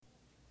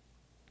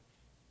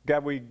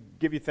God, we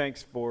give you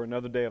thanks for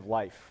another day of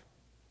life.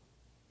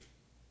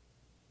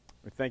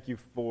 We thank you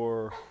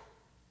for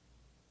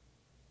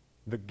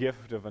the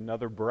gift of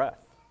another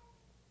breath,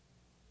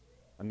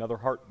 another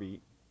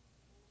heartbeat.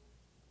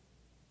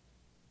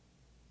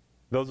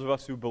 Those of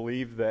us who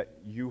believe that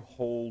you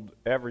hold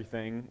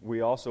everything,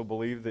 we also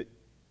believe that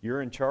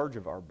you're in charge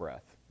of our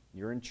breath.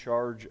 You're in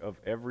charge of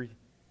every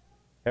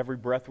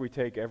breath we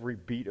take, every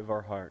beat of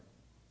our heart.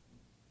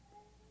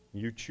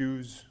 You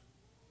choose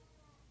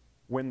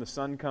when the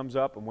sun comes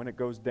up and when it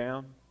goes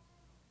down.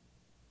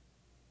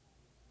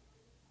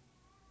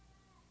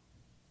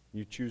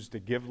 You choose to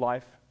give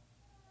life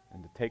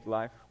and to take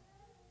life.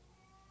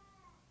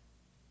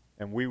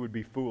 And we would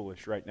be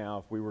foolish right now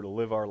if we were to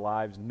live our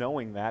lives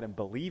knowing that and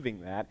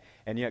believing that,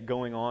 and yet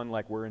going on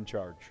like we're in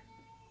charge.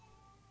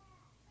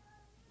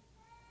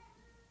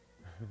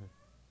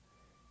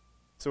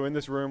 So in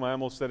this room, I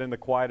almost said in the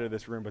quiet of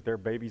this room, but there are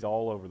babies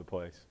all over the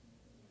place.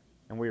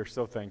 And we are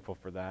so thankful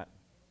for that.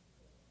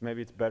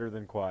 Maybe it's better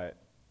than quiet.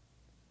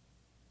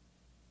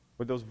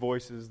 With those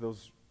voices,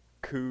 those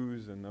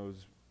coos, and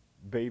those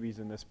babies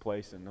in this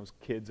place, and those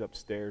kids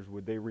upstairs,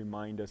 would they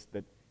remind us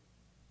that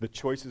the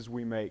choices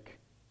we make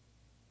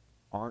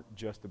aren't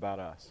just about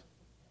us?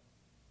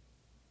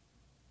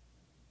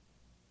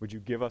 Would you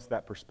give us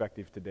that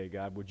perspective today,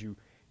 God? Would you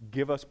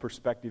give us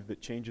perspective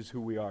that changes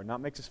who we are, not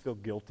makes us feel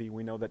guilty?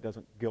 We know that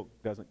guilt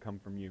doesn't come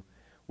from you.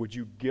 Would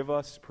you give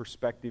us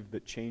perspective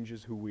that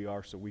changes who we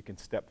are so we can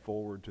step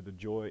forward to the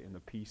joy and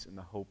the peace and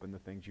the hope and the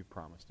things you've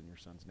promised in your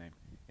Son's name?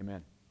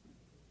 Amen.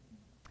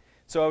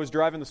 So I was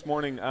driving this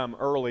morning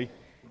early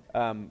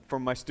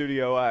from my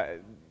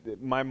studio.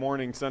 My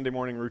Sunday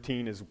morning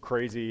routine is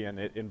crazy, and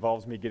it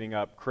involves me getting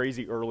up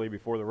crazy early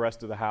before the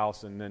rest of the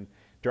house, and then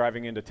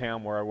driving into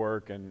town where I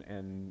work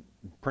and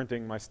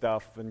printing my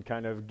stuff and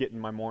kind of getting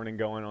my morning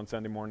going on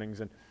Sunday mornings.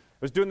 And I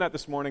was doing that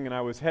this morning, and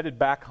I was headed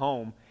back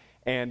home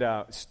and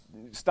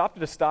stopped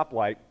at a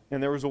stoplight,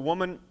 and there was a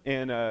woman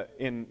in a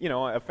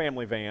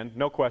family van.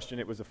 No question,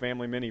 it was a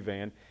family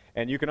minivan.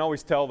 And you can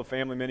always tell the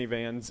family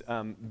minivans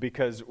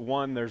because,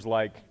 one, there's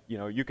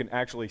you can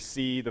actually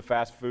see the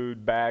fast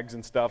food bags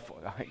and stuff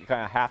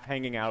kind of half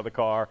hanging out of the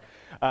car.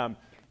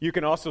 You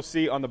can also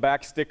see on the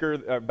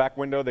back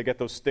window, they get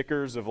those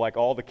stickers of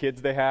all the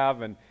kids they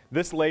have. And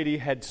this lady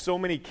had so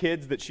many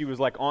kids that she was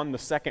on the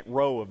second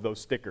row of those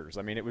stickers.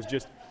 I mean, it was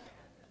just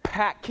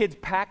kids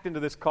packed into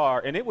this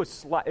car. And it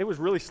was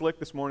really slick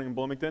this morning in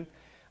Bloomington.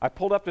 I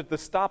pulled up at the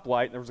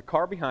stoplight, and there was a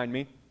car behind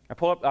me.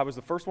 I was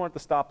the first one at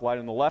the stoplight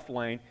in the left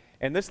lane,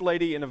 and this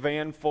lady in a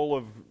van full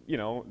of,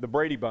 the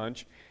Brady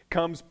Bunch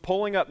comes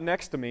pulling up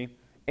next to me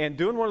and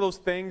doing one of those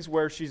things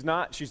where she's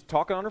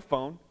talking on her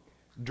phone,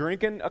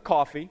 drinking a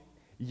coffee,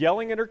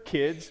 yelling at her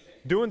kids,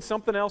 doing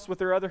something else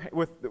with her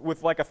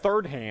with a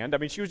third hand. I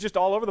mean, she was just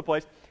all over the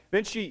place.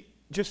 Then she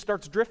just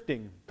starts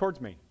drifting towards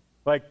me,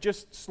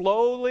 just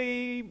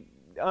slowly,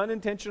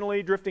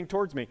 unintentionally drifting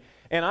towards me.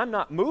 And I'm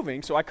not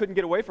moving, so I couldn't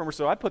get away from her.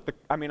 So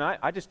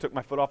I just took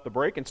my foot off the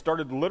brake and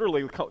started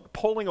literally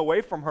pulling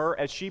away from her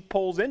as she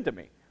pulls into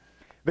me.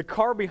 The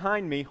car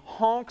behind me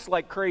honks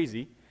like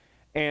crazy,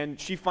 and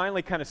she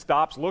finally kind of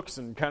stops, looks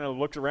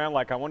around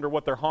like, I wonder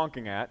what they're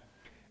honking at.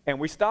 And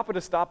we stop at a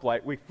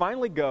stoplight. We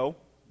finally go.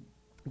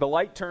 The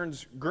light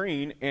turns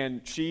green,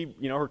 and she,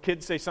 her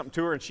kids say something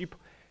to her, and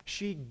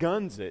she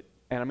guns it.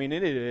 And I mean,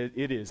 it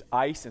is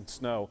ice and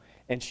snow,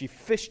 and she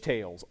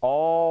fishtails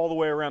all the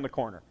way around the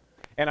corner.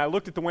 And I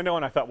looked at the window,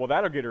 and I thought, well,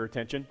 that'll get her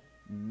attention.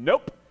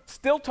 Nope.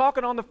 Still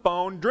talking on the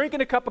phone,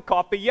 drinking a cup of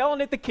coffee,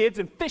 yelling at the kids,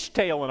 and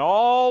fishtailing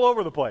all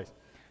over the place.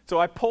 So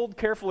I pulled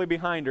carefully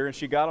behind her, and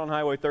she got on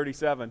Highway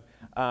 37,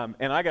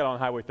 and I got on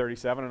Highway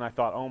 37, and I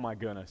thought, oh, my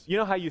goodness. You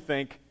know how you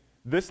think,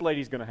 this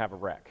lady's going to have a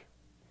wreck?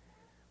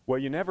 Well,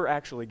 you never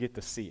actually get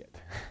to see it.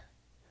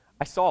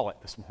 I saw it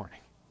this morning.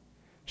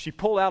 She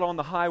pulled out on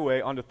the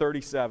highway onto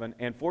 37,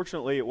 and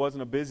fortunately it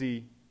wasn't a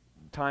busy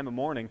time of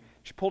morning.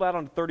 She pulled out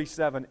onto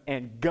 37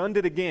 and gunned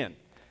it again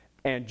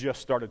and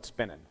just started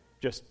spinning.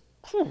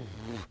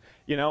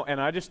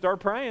 And I just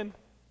started praying.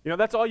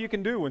 That's all you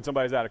can do when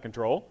somebody's out of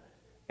control.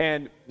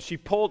 And she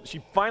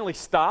finally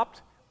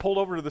stopped, pulled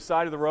over to the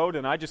side of the road,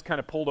 and I just kind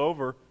of pulled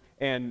over,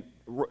 and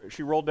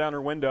she rolled down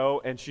her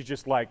window, and she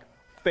just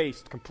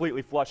faced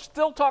completely flushed,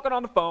 still talking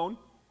on the phone,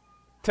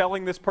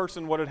 telling this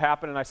person what had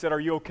happened. And I said, are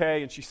you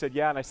okay? And she said,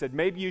 yeah. And I said,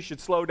 maybe you should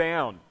slow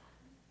down.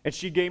 And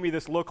she gave me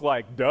this look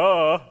like,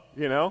 duh,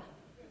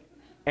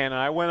 And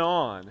I went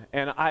on.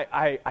 And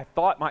I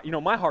thought,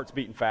 my heart's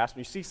beating fast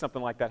when you see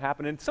something like that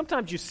happen. And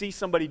sometimes you see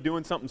somebody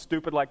doing something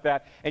stupid like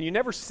that, and you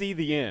never see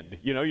the end.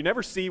 You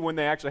never see when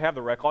they actually have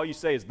the wreck. All you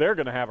say is they're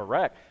going to have a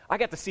wreck. I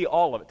got to see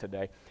all of it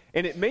today.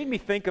 And it made me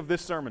think of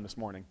this sermon this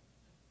morning.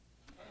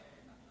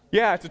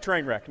 Yeah, it's a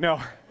train wreck.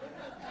 No.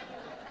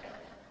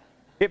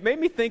 It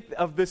made me think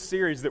of this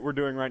series that we're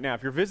doing right now.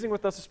 If you're visiting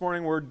with us this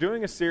morning, we're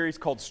doing a series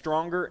called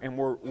Stronger, and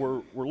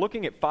we're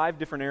looking at 5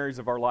 different areas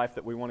of our life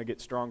that we want to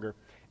get stronger.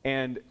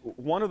 And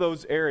one of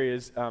those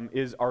areas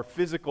is our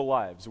physical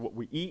lives, what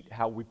we eat,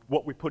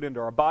 what we put into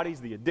our bodies,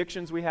 the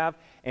addictions we have,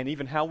 and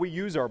even how we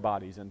use our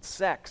bodies, and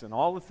sex, and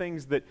all the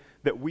things that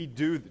we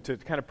do to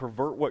kind of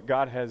pervert what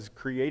God has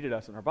created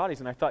us in our bodies.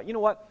 And I thought, you know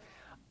what?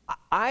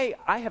 I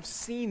have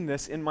seen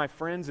this in my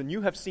friends, and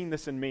you have seen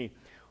this in me,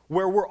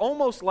 where we're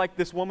almost like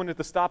this woman at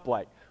the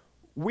stoplight.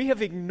 We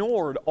have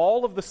ignored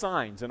all of the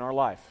signs in our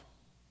life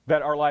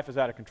that our life is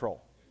out of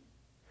control.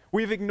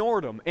 We've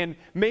ignored them. And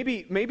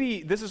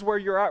maybe this is where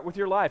you're at with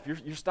your life.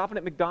 You're stopping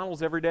at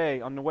McDonald's every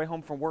day on the way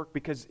home from work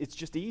because it's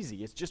just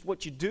easy. It's just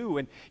what you do.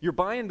 And you're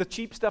buying the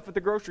cheap stuff at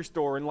the grocery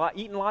store and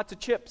eating lots of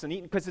chips and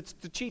eating because it's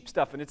the cheap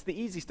stuff and it's the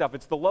easy stuff.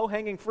 It's the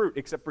low-hanging fruit,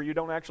 except for you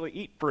don't actually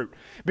eat fruit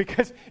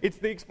because it's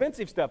the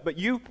expensive stuff. But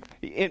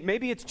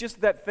maybe it's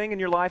just that thing in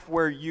your life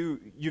where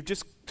you've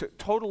just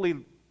totally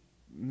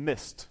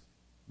missed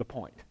the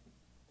point.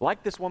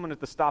 Like this woman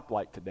at the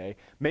stoplight today,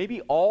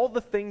 maybe all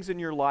the things in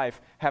your life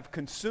have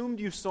consumed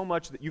you so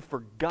much that you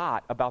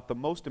forgot about the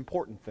most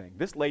important thing.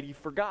 This lady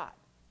forgot.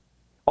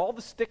 All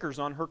the stickers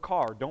on her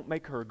car don't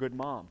make her a good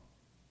mom.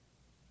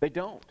 They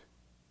don't.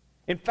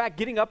 In fact,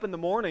 getting up in the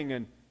morning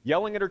and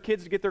yelling at her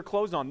kids to get their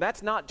clothes on,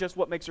 that's not just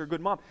what makes her a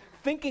good mom.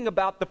 Thinking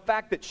about the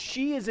fact that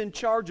she is in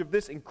charge of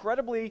this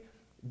incredibly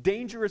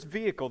dangerous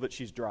vehicle that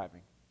she's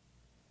driving.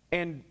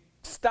 And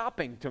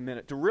stopping to a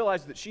minute to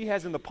realize that she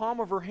has in the palm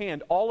of her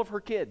hand all of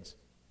her kids,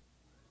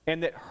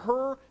 and that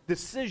her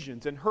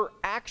decisions and her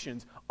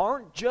actions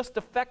aren't just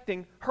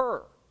affecting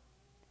her.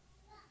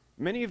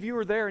 Many of you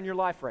are there in your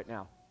life right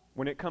now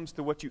when it comes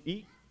to what you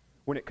eat,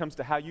 when it comes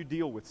to how you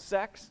deal with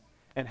sex,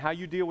 and how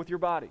you deal with your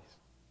bodies.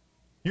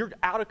 You're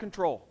out of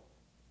control.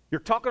 You're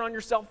talking on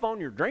your cell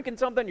phone, you're drinking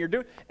something,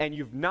 and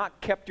you've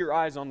not kept your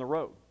eyes on the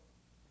road.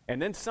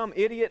 And then some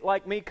idiot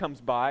like me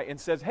comes by and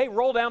says, "Hey,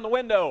 roll down the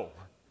window."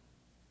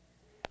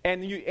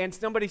 And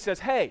somebody says,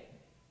 "Hey,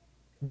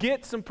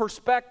 get some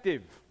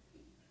perspective.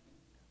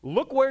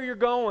 Look where you're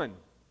going.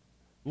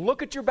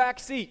 Look at your back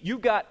seat.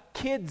 You've got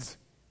kids.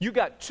 You've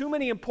got too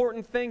many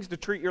important things to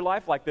treat your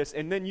life like this."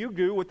 And then you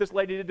do what this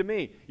lady did to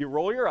me. You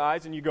roll your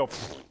eyes and you go,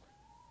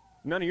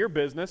 "None of your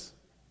business."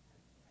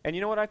 And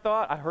you know what I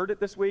thought? I heard it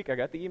this week. I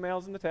got the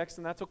emails and the texts,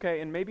 and that's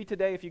okay. And maybe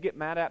today, if you get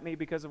mad at me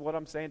because of what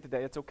I'm saying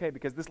today, it's okay,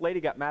 because this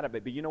lady got mad at me.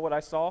 But you know what I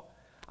saw?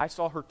 I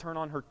saw her turn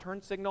on her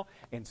turn signal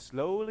and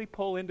slowly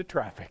pull into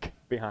traffic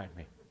behind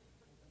me.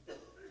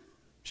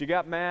 She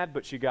got mad,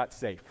 but she got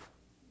safe.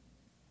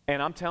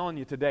 And I'm telling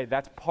you today,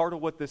 that's part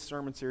of what this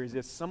sermon series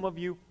is. Some of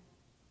you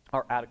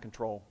are out of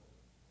control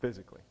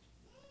physically.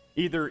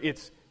 Either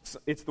it's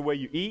the way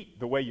you eat,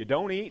 the way you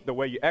don't eat, the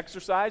way you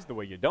exercise, the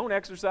way you don't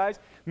exercise.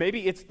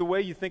 Maybe it's the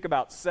way you think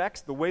about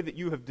sex, the way that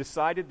you have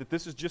decided that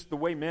this is just the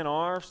way men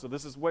are, so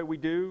this is the way we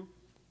do.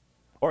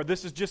 Or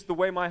this is just the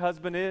way my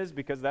husband is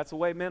because that's the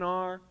way men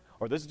are.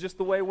 Or this is just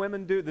the way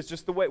women do. This is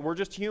just the way, we're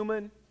just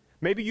human.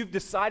 Maybe you've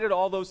decided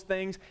all those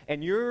things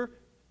and you're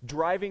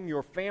driving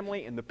your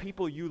family and the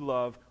people you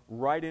love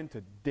right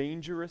into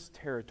dangerous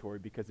territory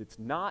because it's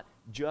not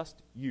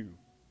just you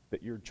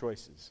that your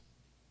choices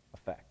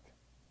affect.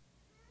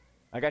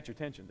 I got your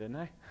attention, didn't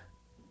I?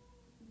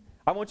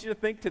 I want you to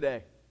think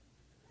today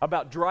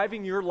about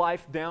driving your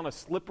life down a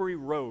slippery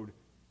road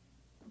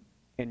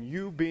and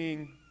you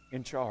being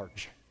in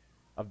charge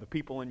of the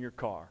people in your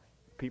car,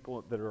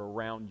 people that are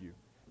around you,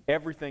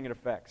 everything it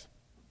affects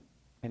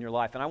in your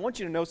life. And I want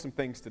you to know some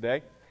things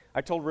today.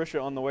 I told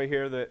Risha on the way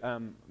here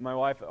that, my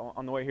wife,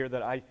 on the way here,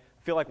 that I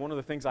feel like one of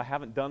the things I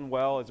haven't done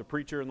well as a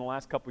preacher in the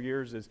last couple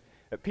years is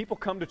that people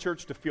come to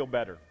church to feel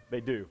better.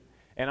 They do.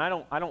 And I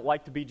don't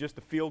like to be just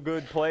a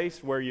feel-good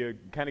place where you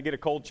kind of get a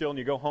cold chill and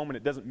you go home and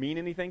it doesn't mean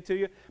anything to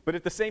you. But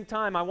at the same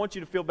time, I want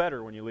you to feel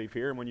better when you leave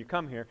here and when you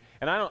come here.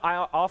 And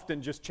I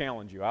often just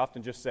challenge you. I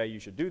often just say, you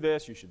should do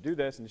this, and you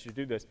should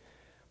do this.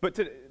 But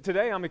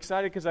today I'm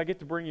excited because I get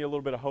to bring you a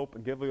little bit of hope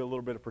and give you a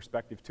little bit of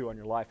perspective, too, on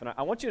your life. And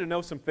I want you to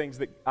know some things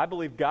that I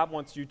believe God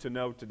wants you to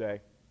know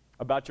today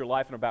about your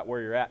life and about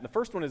where you're at. And the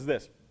first one is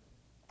this.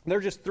 There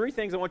are just 3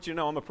 things I want you to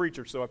know. I'm a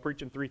preacher, so I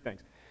preach in 3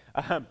 things.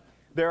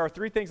 There are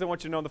 3 things I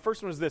want you to know. And the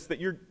first one is this,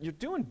 that you're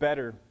doing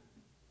better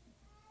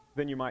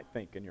than you might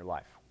think in your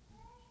life.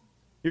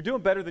 You're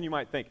doing better than you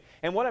might think.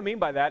 And what I mean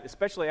by that,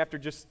 especially after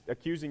just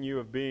accusing you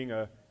of being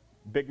a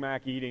Big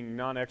Mac eating,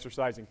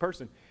 non-exercising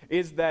person,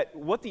 is that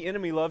what the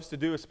enemy loves to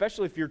do,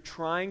 especially if you're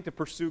trying to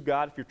pursue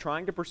God, if you're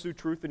trying to pursue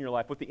truth in your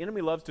life, what the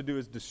enemy loves to do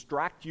is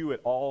distract you at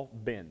all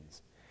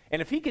bends.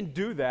 And if he can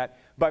do that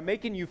by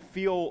making you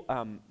feel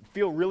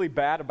really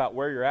bad about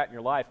where you're at in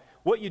your life,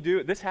 what you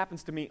do, this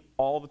happens to me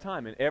all the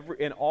time.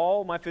 In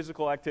all my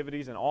physical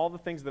activities and all the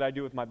things that I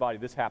do with my body,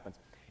 this happens.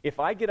 If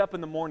I get up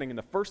in the morning and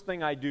the first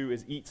thing I do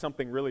is eat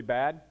something really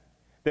bad,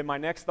 then my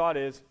next thought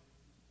is,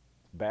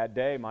 bad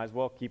day, might as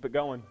well keep it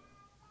going.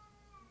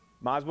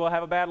 Might as well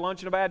have a bad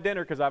lunch and a bad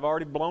dinner because I've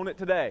already blown it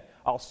today.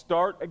 I'll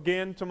start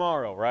again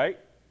tomorrow, right?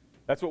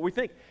 That's what we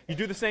think. You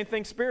do the same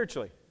thing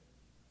spiritually.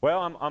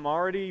 Well, I'm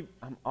already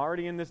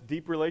in this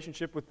deep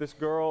relationship with this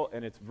girl,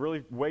 and it's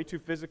really way too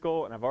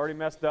physical, and I've already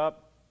messed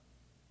up.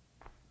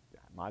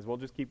 Might as well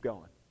just keep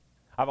going.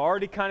 I've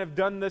already kind of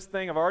done this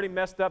thing. I've already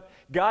messed up.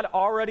 God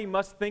already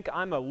must think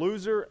I'm a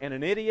loser and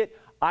an idiot.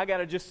 I got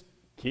to just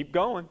keep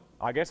going.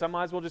 I guess I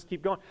might as well just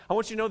keep going. I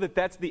want you to know that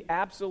that's the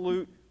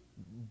absolute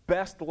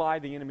best lie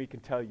the enemy can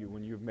tell you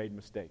when you've made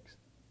mistakes,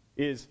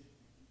 is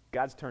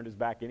God's turned his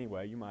back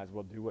anyway. You might as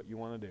well do what you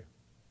want to do.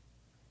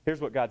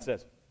 Here's what God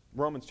says.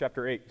 Romans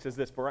chapter 8 says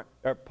this.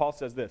 Paul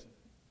says this.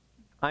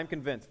 I'm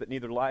convinced that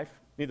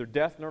neither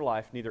death nor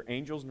life, neither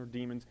angels nor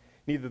demons,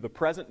 neither the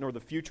present nor the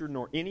future,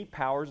 nor any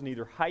powers,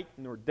 neither height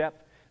nor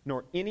depth,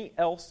 nor anything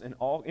else in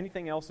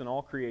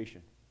all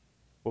creation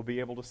will be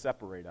able to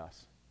separate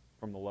us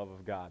from the love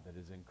of God that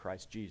is in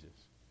Christ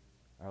Jesus,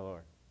 our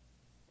Lord.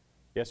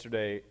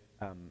 Yesterday,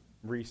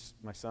 Reese,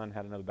 my son,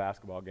 had another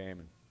basketball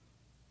game,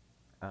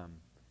 and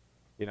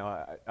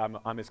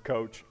I'm his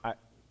coach.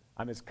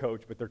 I'm his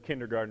coach, but they're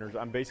kindergartners.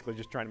 I'm basically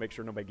just trying to make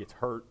sure nobody gets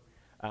hurt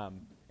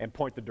and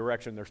point the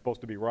direction they're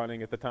supposed to be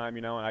running at the time,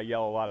 and I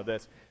yell a lot of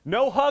this.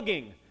 No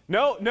hugging.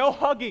 No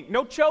hugging.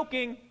 No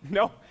choking.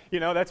 No,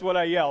 that's what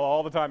I yell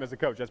all the time as a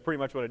coach. That's pretty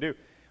much what I do.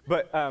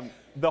 But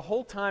the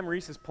whole time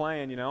Reese is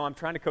playing, I'm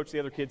trying to coach the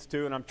other kids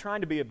too, and I'm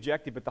trying to be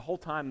objective, but the whole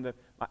time,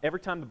 every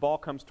time the ball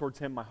comes towards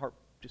him, my heart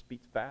just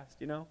beats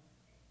fast, And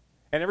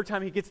every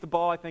time he gets the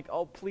ball, I think,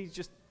 oh,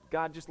 please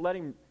God, just let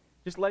him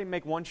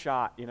make one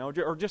shot,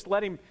 or just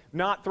let him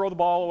not throw the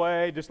ball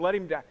away. Just let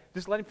him.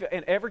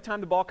 And every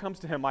time the ball comes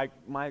to him,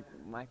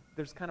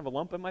 there's kind of a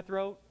lump in my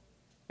throat.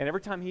 And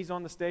every time he's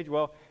on the stage,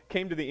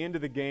 came to the end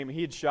of the game,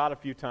 he had shot a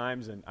few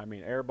times, and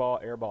air ball,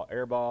 air ball,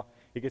 air ball.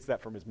 He gets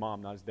that from his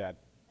mom, not his dad.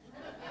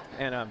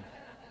 And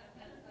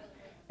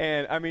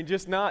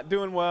just not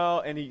doing well,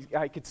 and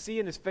I could see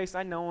in his face,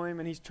 I know him,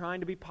 and he's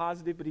trying to be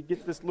positive, but he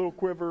gets this little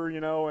quiver,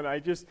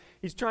 and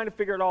he's trying to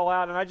figure it all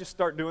out, and I just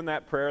start doing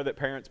that prayer that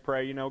parents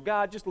pray,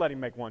 God, just let him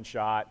make one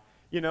shot.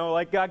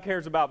 Like God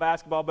cares about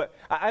basketball, but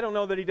I don't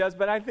know that he does,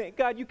 but I think,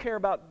 God, you care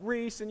about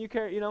Reese, and you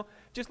care,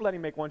 just let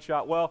him make one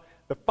shot. Well,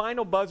 the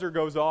final buzzer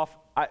goes off.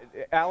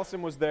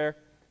 Allison was there.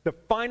 The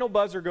final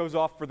buzzer goes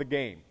off for the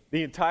game.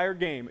 The entire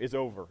game is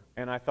over,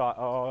 and I thought,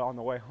 on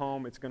the way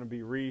home, it's going to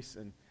be Reese,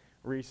 and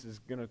Reese is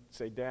going to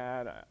say,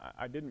 Dad,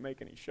 I didn't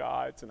make any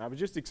shots, and I was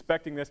just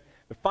expecting this.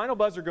 The final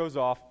buzzer goes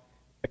off.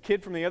 A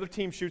kid from the other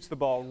team shoots the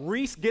ball.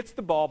 Reese gets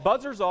the ball,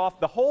 buzzers off.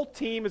 The whole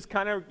team is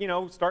kind of,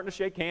 starting to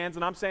shake hands,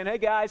 and I'm saying, hey,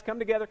 guys, come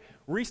together.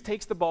 Reese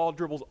takes the ball,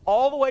 dribbles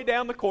all the way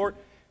down the court.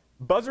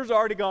 Buzzer's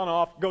already gone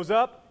off, goes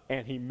up,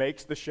 and he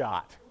makes the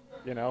shot,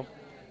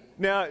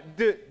 Now,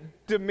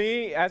 to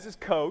me, as his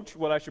coach,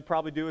 what I should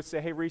probably do is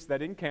say, hey, Reese, that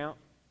didn't count.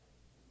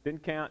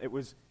 Didn't count. It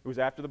was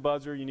after the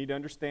buzzer. You need to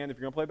understand, if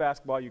you're going to play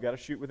basketball, you got to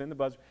shoot within the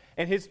buzzer.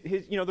 And his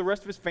the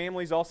rest of his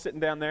family's all sitting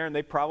down there, and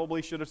they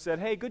probably should have said,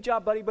 hey, good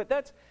job, buddy, but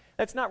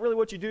that's not really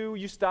what you do.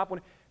 You stop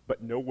when.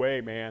 But no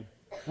way, man.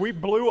 We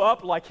blew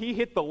up like he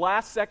hit the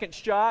last second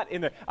shot.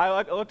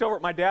 I looked over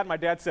at my dad. My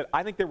dad said,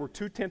 I think there were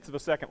 0.2 of a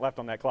second left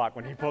on that clock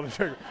when he pulled the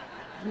trigger.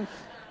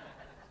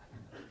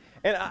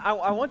 And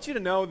I want you to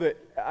know that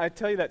I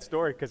tell you that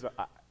story because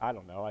I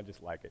don't know. I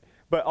just like it.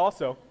 But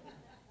also,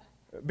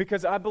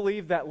 because I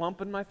believe that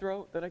lump in my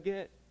throat that I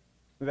get,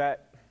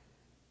 that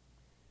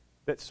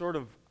sort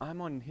of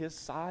I'm on his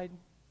side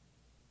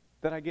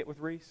that I get with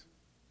Reese,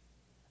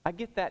 I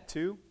get that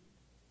too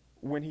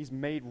when he's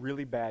made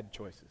really bad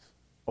choices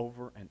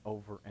over and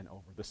over and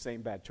over. The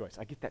same bad choice.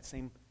 I get that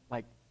same,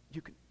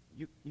 you can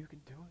do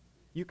it.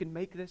 You can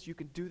make this. You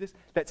can do this.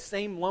 That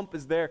same lump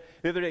is there.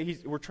 The other day,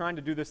 we're trying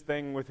to do this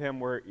thing with him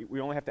where we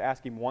only have to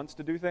ask him once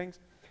to do things.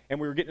 And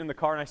we were getting in the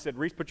car, and I said,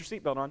 Reese, put your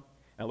seatbelt on.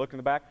 And I looked in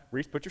the back.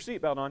 Reese, put your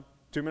seatbelt on.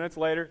 2 minutes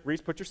later,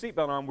 Reese, put your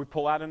seatbelt on. We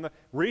pull out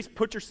Reese,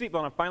 put your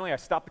seatbelt on. Finally, I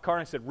stopped the car,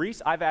 and I said,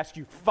 Reese, I've asked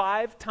you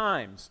 5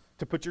 times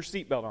to put your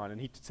seatbelt on. And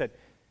he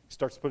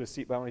starts to put his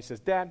seatbelt on. He says,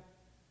 Dad,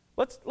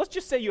 let's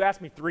just say you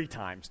asked me 3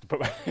 times to put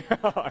my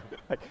on.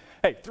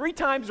 Hey, 3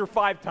 times or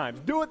 5 times.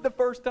 Do it the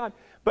first time.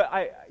 But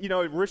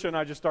Risha and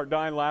I just start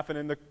dying laughing,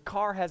 and the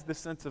car has this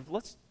sense of,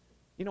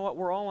 you know what,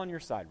 we're all on your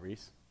side,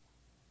 Reese.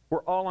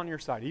 We're all on your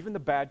side. Even the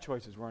bad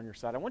choices, we're on your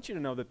side. I want you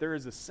to know that there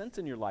is a sense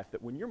in your life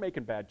that when you're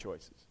making bad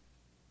choices,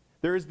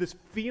 there is this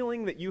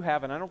feeling that you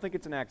have, and I don't think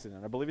it's an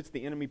accident. I believe it's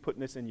the enemy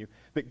putting this in you,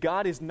 that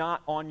God is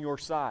not on your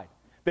side.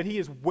 That he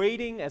is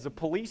waiting as a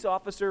police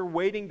officer,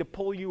 waiting to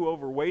pull you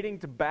over, waiting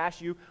to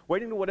bash you,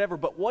 waiting to whatever.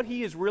 But what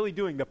he is really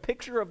doing, the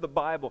picture the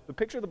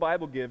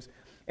Bible gives,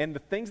 and the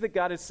things that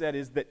God has said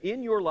is that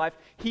in your life,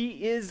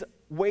 he is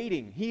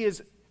waiting. He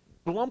is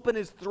lumping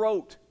his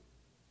throat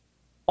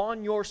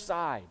on your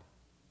side,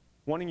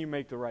 wanting you to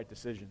make the right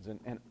decisions.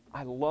 And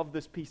I love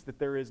this piece that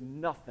there is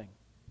nothing,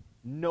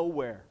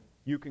 nowhere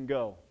you can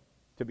go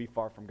to be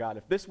far from God.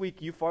 If this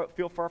week you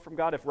feel far from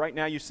God, if right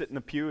now you sit in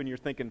the pew and you're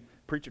thinking,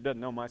 preacher doesn't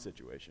know my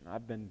situation,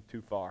 I've been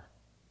too far,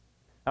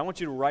 I want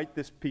you to write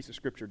this piece of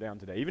Scripture down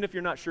today. Even if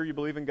you're not sure you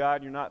believe in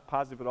God, you're not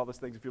positive about all these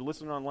things, if you're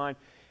listening online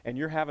and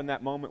you're having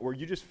that moment where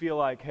you just feel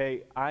like,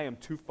 hey, I am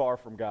too far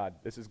from God,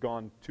 this has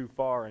gone too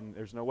far and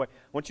there's no way,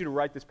 I want you to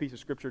write this piece of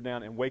Scripture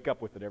down and wake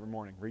up with it every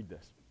morning. Read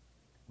this.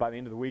 By the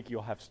end of the week,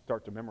 you'll have to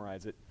start to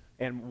memorize it.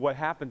 And what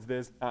happens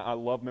is, I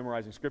love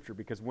memorizing Scripture,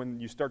 because when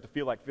you start to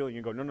feel like feeling,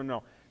 you go, no, no,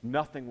 no,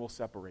 nothing will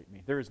separate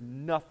me. There is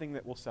nothing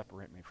that will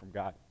separate me from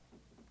God.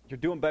 You're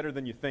doing better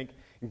than you think,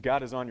 and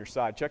God is on your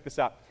side. Check this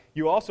out.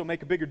 You also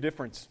make a bigger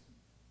difference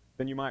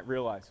than you might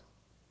realize.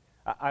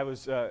 I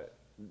was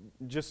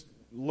just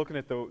looking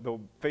at the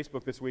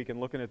Facebook this week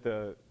and looking at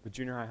the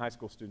junior high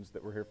school students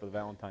that were here for the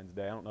Valentine's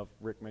Day. I don't know if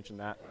Rick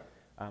mentioned that.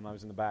 I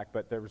was in the back,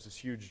 but there was this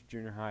huge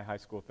junior high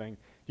school thing.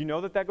 Do you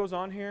know that goes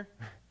on here?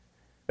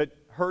 That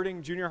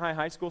hurting junior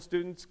high school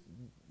students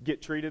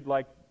get treated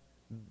like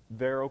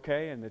they're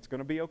okay and it's going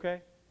to be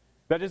okay?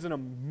 That is an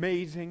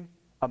amazing,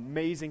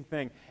 amazing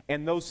thing.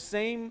 And those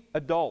same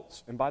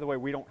adults, and by the way,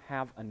 we don't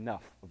have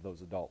enough of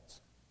those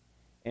adults.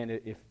 And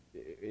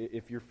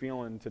if you're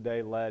feeling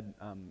today led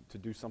to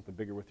do something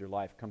bigger with your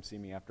life, come see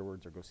me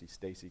afterwards or go see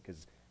Stacy,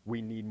 because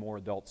we need more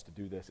adults to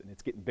do this. And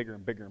it's getting bigger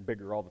and bigger and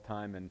bigger all the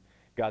time, and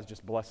God's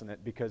just blessing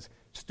it, because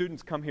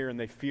students come here and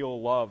they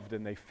feel loved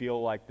and they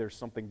feel like there's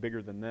something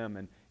bigger than them,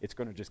 and it's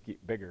going to just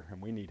get bigger,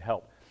 and we need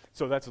help.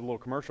 So that's a little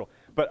commercial.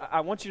 But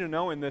I want you to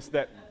know in this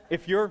that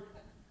if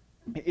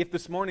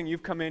this morning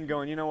you've come in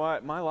going, you know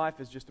what, my life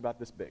is just about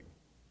this big.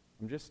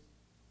 I'm just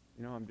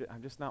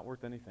not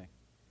worth anything.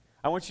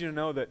 I want you to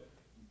know that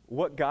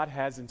what God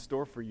has in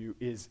store for you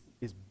is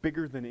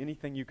bigger than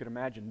anything you could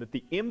imagine. That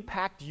the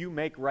impact you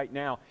make right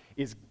now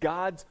is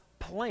God's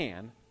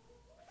plan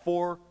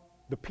for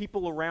the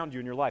people around you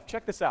in your life.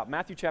 Check this out.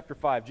 Matthew chapter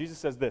 5, Jesus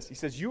says this. He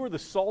says, "You are the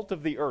salt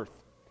of the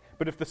earth.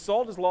 But if the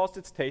salt has lost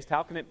its taste,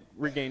 how can it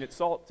regain its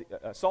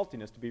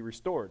saltiness to be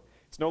restored?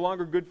 It's no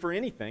longer good for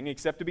anything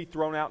except to be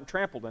thrown out and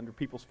trampled under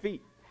people's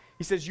feet."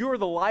 He says, "You are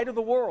the light of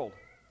the world.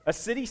 A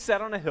city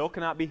set on a hill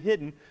cannot be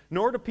hidden,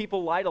 nor do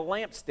people light a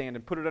lampstand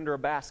and put it under a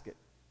basket.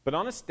 But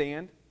on a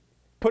stand,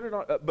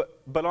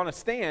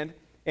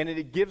 and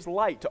it gives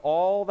light to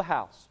all the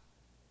house.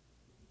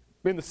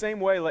 In the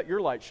same way, let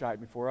your light shine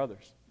before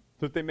others,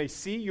 so that they may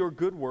see your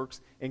good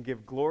works and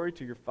give glory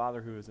to your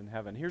Father who is in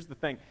heaven." Here's the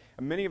thing.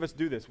 And many of us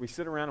do this. We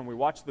sit around and we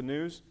watch the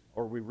news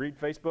or we read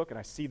Facebook, and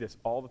I see this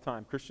all the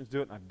time. Christians do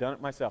it, and I've done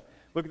it myself.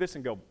 Look at this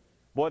and go,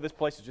 boy, this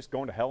place is just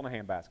going to hell in a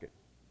handbasket.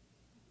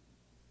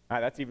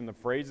 That's even the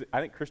phrase.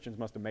 I think Christians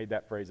must have made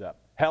that phrase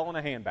up. Hell in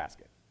a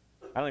handbasket.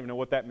 I don't even know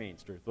what that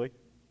means, truthfully.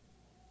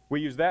 We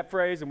use that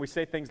phrase and we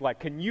say things like,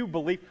 can you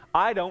believe,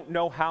 I don't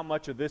know how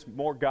much of this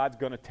more God's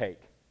going to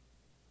take.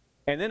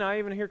 And then I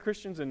even hear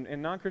Christians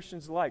and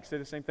non-Christians alike say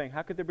the same thing.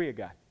 How could there be a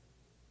God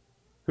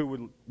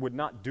who would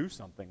not do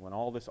something when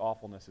all this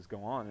awfulness is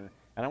going on?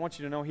 And I want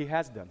you to know He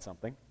has done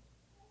something.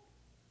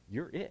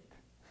 You're it.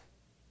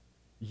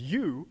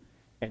 You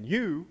and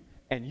you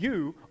and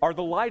you are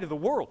the light of the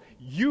world.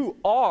 You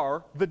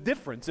are the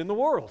difference in the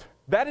world.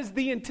 That is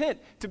the intent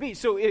to be.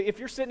 So if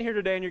you're sitting here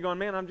today and you're going,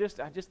 man, I'm just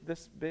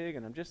this big,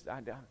 and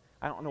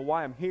I don't know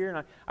why I'm here.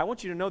 And I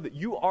want you to know that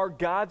you are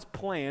God's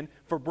plan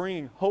for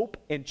bringing hope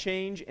and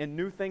change and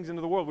new things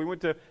into the world. We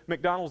went to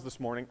McDonald's this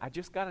morning. I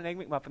just got an Egg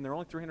McMuffin. They're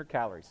only 300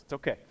 calories. It's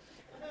okay.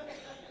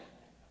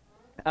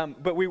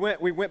 But we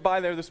went by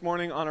there this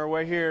morning on our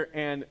way here,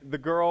 and the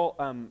girl,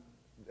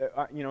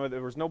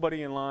 there was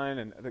nobody in line,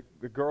 and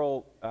the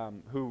girl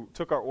who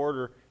took our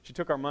order, she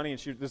took our money, and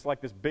she was just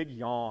like this big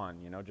yawn,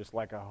 just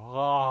like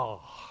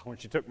when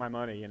she took my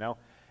money,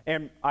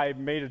 And I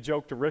made a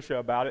joke to Risha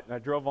about it, and I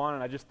drove on,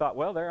 and I just thought,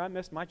 well, I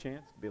missed my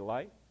chance to be a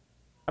light.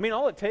 I mean,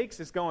 all it takes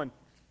is going,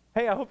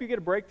 hey, I hope you get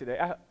a break today.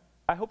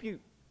 I hope you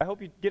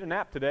get a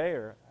nap today,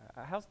 or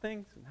how's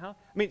things?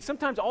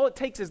 Sometimes all it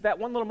takes is that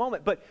one little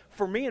moment. But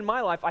for me in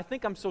my life, I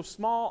think I'm so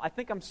small. I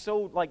think I'm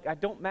so, I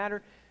don't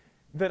matter,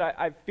 that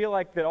I feel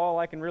like that all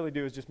I can really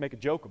do is just make a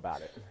joke about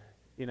it,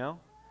 And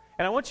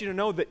I want you to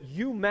know that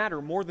you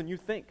matter more than you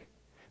think.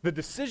 The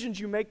decisions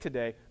you make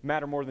today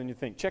matter more than you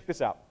think. Check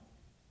this out.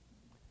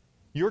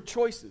 Your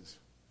choices,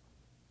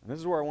 and this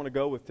is where I want to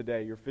go with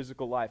today, your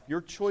physical life.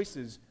 Your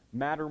choices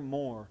matter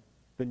more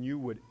than you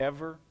would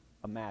ever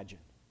imagine.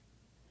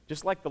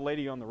 Just like the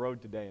lady on the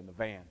road today in the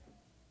van.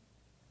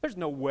 There's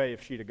no way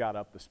if she'd have got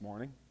up this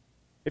morning.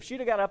 If she'd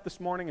have got up this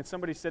morning and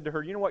somebody said to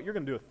her, you know what, you're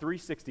going to do a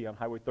 360 on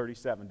Highway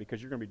 37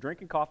 because you're going to be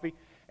drinking coffee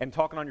and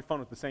talking on your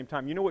phone at the same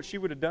time. You know what she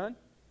would have done?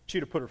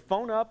 She'd have put her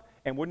phone up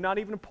and would not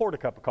even have poured a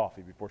cup of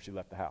coffee before she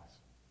left the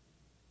house.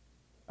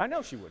 I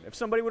know she wouldn't. If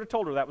somebody would have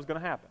told her that was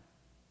going to happen.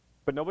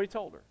 But nobody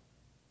told her.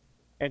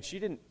 And she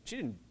didn't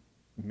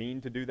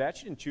mean to do that.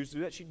 She didn't choose to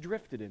do that. She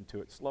drifted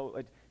into it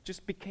slowly. It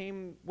just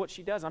became what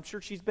she does. I'm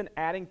sure she's been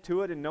adding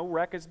to it and no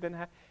wreck has been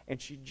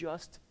and she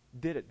just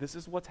did it. This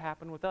is what's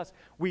happened with us.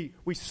 We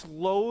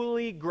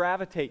slowly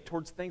gravitate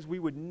towards things we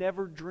would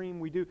never dream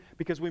we do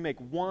because we make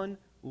one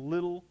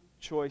little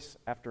choice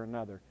after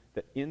another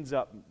that ends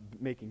up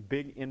making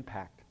big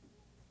impact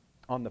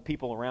on the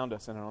people around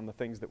us and on the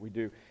things that we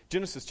do.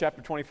 Genesis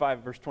chapter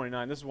 25, verse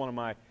 29. This is one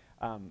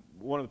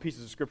of the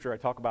pieces of Scripture I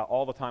talk about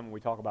all the time when we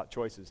talk about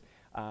choices.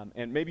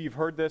 And maybe you've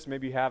heard this,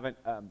 maybe you haven't,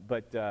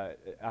 but I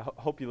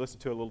hope you listen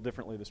to it a little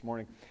differently this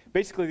morning.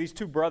 Basically, these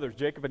two brothers,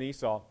 Jacob and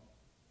Esau,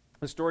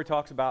 the story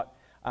talks about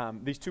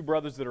these two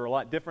brothers that are a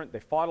lot different. They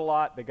fought a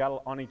lot. They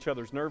got on each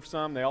other's nerves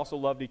some. They also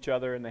loved each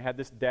other, and they had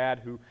this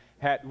dad who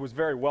was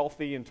very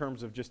wealthy in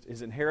terms of just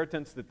his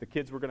inheritance that the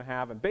kids were going to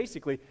have. And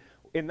basically,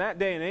 in that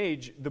day and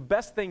age, the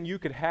best thing you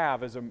could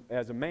have as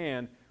a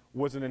man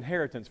was an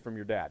inheritance from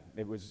your dad.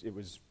 It was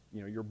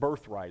your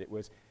birthright. It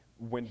was,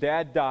 when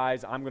Dad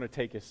dies, I'm going to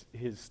take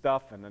his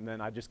stuff, and then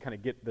I just kind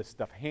of get this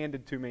stuff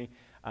handed to me,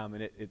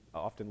 and it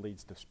often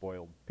leads to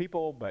spoiled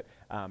people, but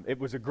it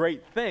was a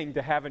great thing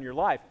to have in your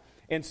life.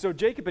 And so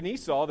Jacob and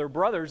Esau, they're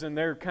brothers, and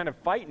they're kind of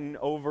fighting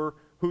over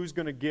who's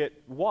going to get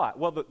what.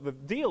 Well, the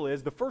deal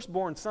is the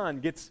firstborn son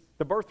gets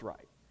the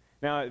birthright.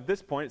 Now, at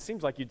this point, it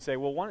seems like you'd say,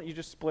 well, why don't you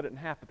just split it in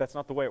half? But that's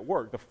not the way it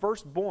worked. The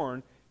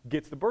firstborn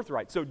gets the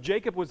birthright. So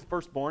Jacob was the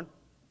firstborn,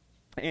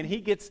 and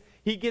he gets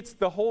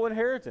the whole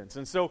inheritance.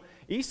 And so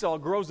Esau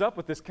grows up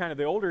with this kind of,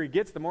 the older he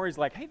gets, the more he's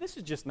like, hey, this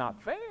is just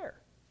not fair.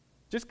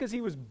 Just because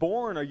he was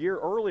born a year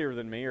earlier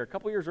than me or a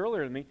couple years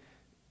earlier than me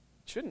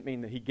shouldn't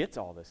mean that he gets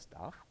all this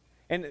stuff.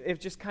 And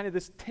it's just kind of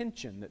this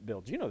tension that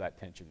builds. You know that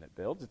tension that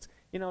builds. It's,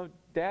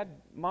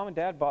 Mom and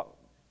Dad bought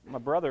my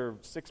brother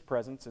 6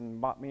 presents and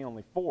bought me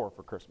only 4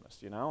 for Christmas,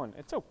 and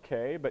it's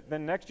okay. But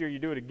then next year you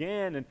do it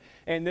again,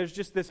 and there's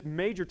just this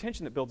major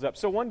tension that builds up.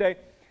 So one day,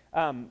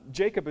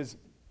 Jacob is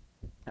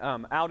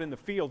out in the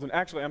fields, and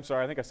actually, I'm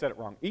sorry, I think I said it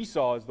wrong.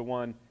 Esau is the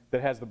one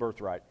that has the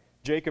birthright.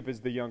 Jacob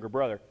is the younger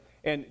brother.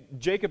 And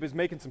Jacob is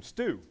making some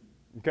stew,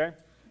 okay?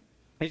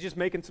 He's just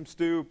making some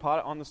stew, pot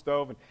it on the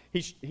stove, and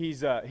he's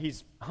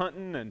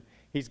hunting, and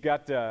he's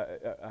got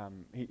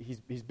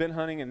he's been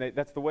hunting, and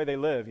that's the way they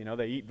live.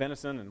 They eat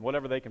venison and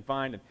whatever they can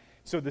find. And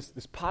so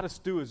this pot of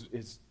stew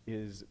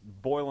is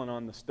boiling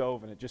on the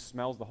stove, and it just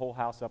smells the whole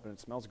house up, and it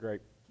smells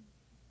great.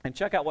 And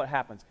check out what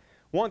happens.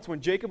 Once,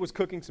 when Jacob was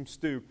cooking some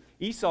stew,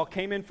 Esau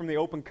came in from the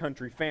open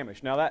country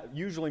famished. Now that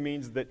usually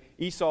means that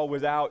Esau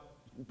was out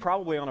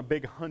probably on a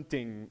big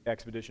hunting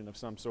expedition of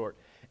some sort.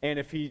 And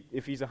if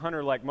he's a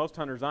hunter like most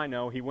hunters I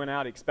know, he went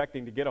out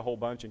expecting to get a whole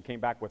bunch and came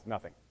back with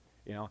nothing,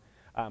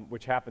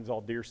 which happens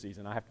all deer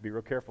season. I have to be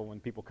real careful when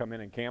people come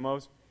in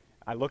camos.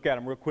 I look at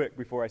them real quick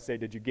before I say,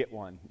 did you get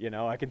one?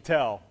 I can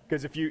tell.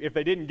 Because if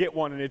they didn't get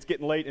one and it's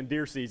getting late in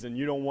deer season,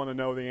 you don't want to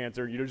know the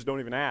answer. You just don't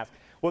even ask.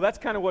 Well, that's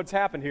kind of what's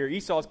happened here.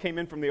 Esau's came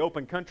in from the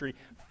open country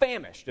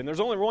famished. And there's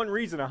only one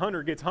reason a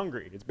hunter gets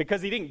hungry. It's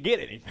because he didn't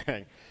get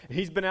anything.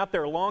 He's been out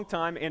there a long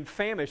time, and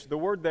famished, the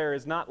word there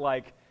is not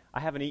like, I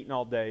haven't eaten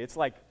all day. It's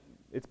like,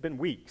 it's been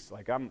weeks.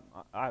 Like, I'm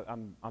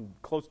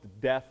close to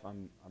death.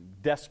 I'm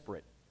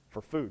desperate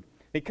for food.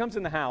 He comes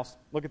in the house.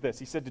 Look at this.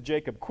 He said to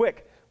Jacob,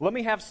 quick, let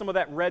me have some of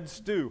that red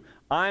stew.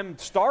 I'm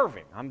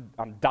starving.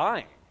 I'm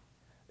dying.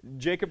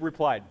 Jacob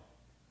replied,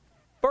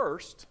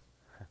 first,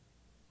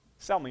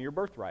 sell me your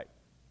birthright.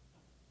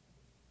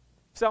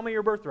 Sell me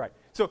your birthright.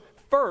 So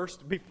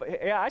first,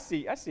 I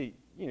see,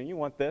 you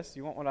want this.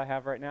 You want what I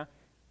have right now.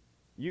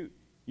 You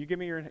give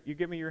me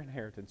your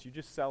inheritance. You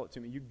just sell it to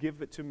me. You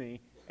give it to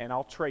me, and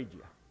I'll trade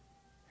you.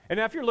 And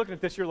now if you're looking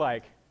at this, you're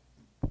like,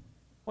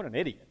 what an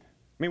idiot.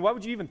 I mean, why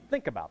would you even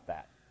think about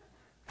that?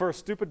 For a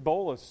stupid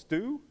bowl of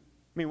stew?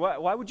 I mean,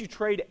 why would you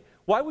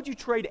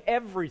trade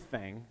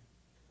everything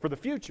for the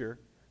future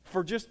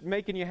for just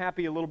making you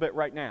happy a little bit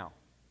right now?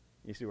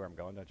 You see where I'm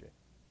going, don't you?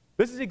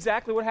 This is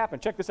exactly what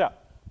happened. Check this out.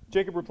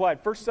 Jacob replied,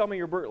 first sell me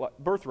your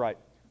birthright.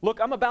 Look,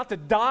 I'm about to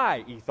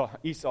die,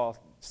 Esau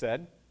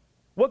said.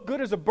 What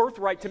good is a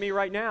birthright to me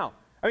right now?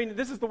 I mean,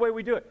 this is the way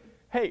we do it.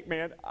 Hey,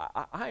 man,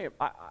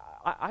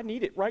 I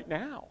need it right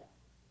now.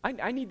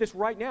 I need this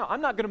right now.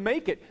 I'm not going to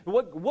make it.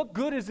 What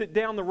good is it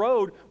down the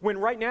road when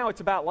right now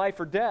it's about life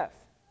or death?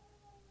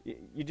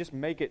 You just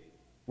make it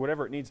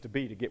whatever it needs to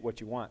be to get what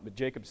you want. But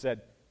Jacob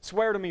said,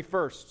 swear to me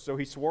first. So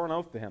he swore an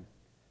oath to him,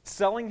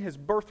 selling his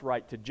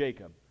birthright to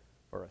Jacob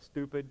for a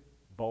stupid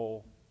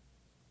bowl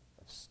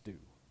of stew.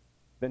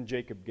 Then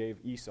Jacob gave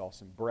Esau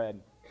some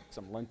bread,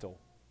 some lentil,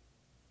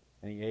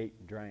 and he ate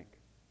and drank,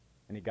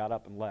 and he got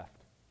up and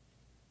left.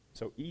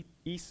 So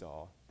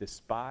Esau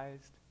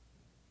despised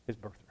his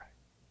birthright.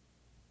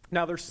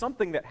 Now, there's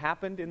something that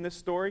happened in this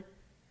story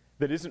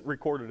that isn't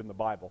recorded in the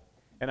Bible.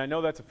 And I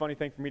know that's a funny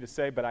thing for me to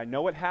say, but I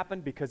know it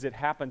happened because it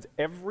happens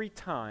every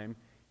time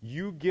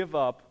you give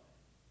up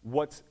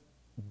what's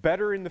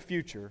better in the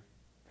future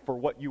for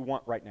what you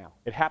want right now.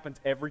 It happens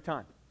every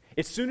time.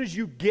 As soon as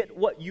you get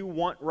what you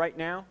want right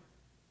now,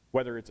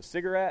 whether it's a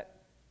cigarette,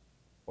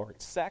 or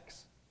it's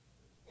sex,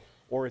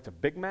 or it's a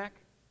Big Mac,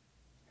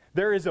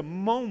 there is a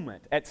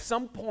moment at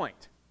some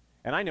point,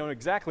 and I know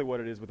exactly what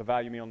it is with a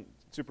value meal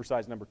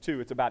supersize number 2.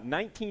 It's about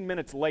 19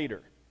 minutes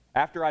later,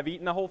 after I've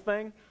eaten the whole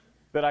thing,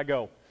 that I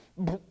go,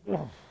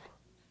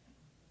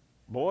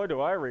 boy,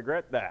 do I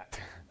regret that.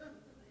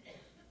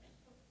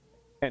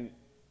 And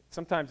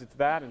sometimes it's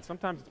that, and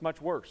sometimes it's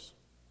much worse.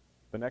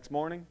 The next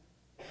morning,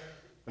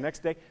 the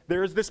next day,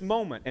 there is this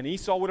moment, and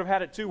Esau would have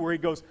had it too, where he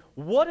goes,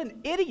 what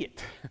an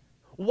idiot.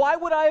 Why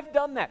would I have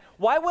done that?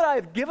 Why would I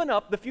have given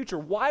up the future?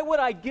 Why would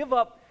I give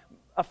up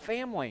a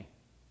family?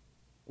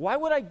 Why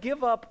would I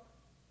give up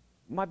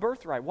my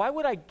birthright? Why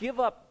would I give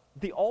up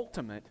the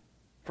ultimate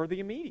for the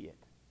immediate?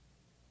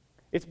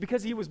 It's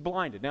because he was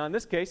blinded. Now, in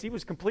this case, he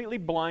was completely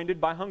blinded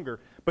by hunger.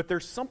 But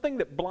there's something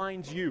that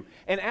blinds you.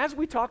 And as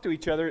we talk to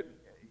each other,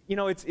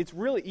 it's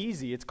really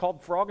easy. It's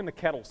called frog in the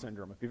kettle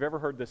syndrome, if you've ever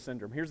heard this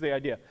syndrome. Here's the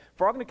idea.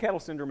 Frog in the kettle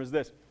syndrome is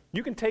this.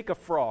 You can take a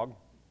frog,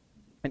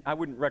 and I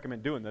wouldn't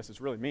recommend doing this.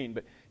 It's really mean.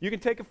 But you can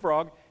take a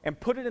frog and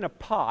put it in a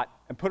pot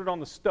and put it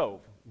on the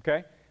stove,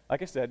 okay?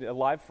 Like I said, a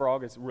live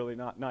frog is really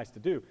not nice to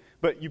do.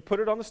 But you put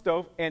it on the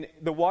stove, and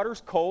the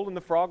water's cold, and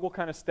the frog will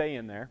kind of stay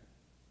in there.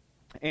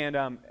 And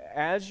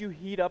as you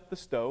heat up the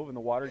stove and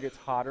the water gets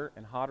hotter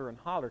and hotter and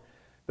hotter,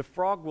 the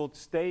frog will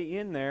stay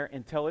in there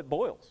until it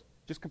boils,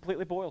 just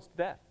completely boils to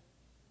death.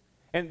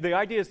 And the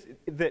idea is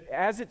that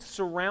as its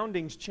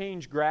surroundings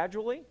change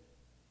gradually,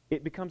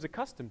 it becomes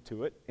accustomed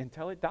to it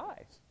until it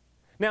dies.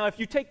 Now, if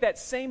you take that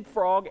same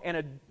frog and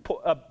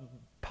a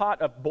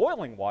pot of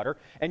boiling water,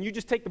 and you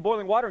just take the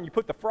boiling water and you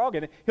put the frog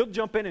in it, he'll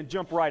jump in and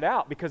jump right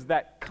out because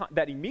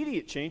that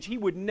immediate change, he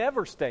would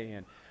never stay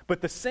in. But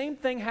the same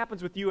thing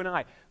happens with you and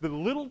I. The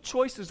little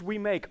choices we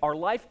make, our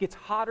life gets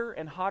hotter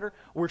and hotter.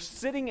 We're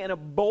sitting in a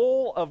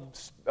bowl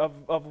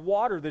of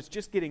water that's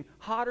just getting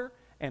hotter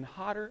and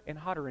hotter and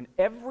hotter. And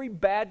every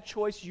bad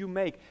choice you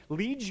make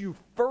leads you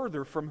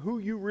further from who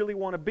you really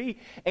want to be.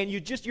 And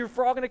you're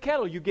frog in a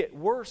kettle. You get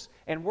worse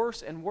and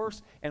worse and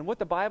worse. And what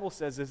the Bible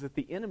says is that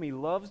the enemy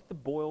loves to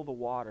boil the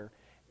water.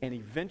 And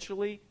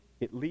eventually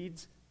it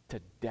leads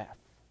to death.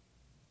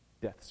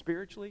 Death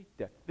spiritually,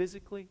 death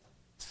physically.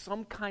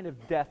 Some kind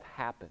of death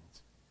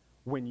happens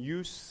when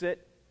you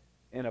sit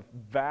in a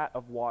vat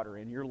of water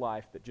in your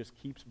life that just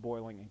keeps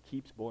boiling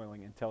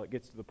until it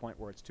gets to the point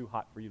where it's too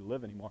hot for you to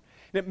live anymore.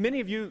 Now, many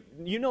of you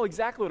know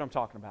exactly what I'm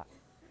talking about.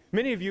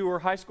 Many of you are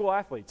high school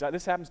athletes.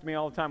 This happens to me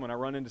all the time when I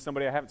run into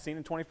somebody I haven't seen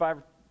in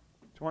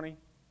 20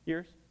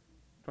 years.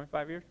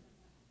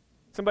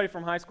 Somebody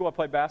from high school I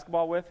played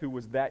basketball with who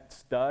was that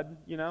stud,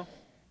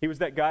 He was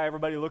that guy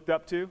everybody looked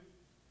up to.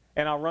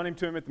 And I'll run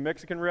into him at the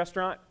Mexican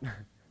restaurant.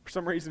 For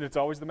some reason, it's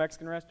always the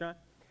Mexican restaurant.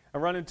 I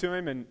run into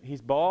him, and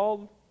he's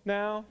bald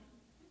now,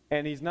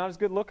 and he's not as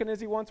good looking as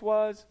he once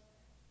was,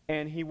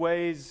 and he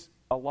weighs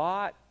a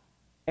lot.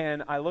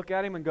 And I look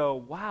at him and go,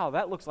 wow,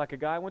 that looks like a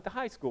guy I went to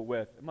high school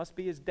with. It must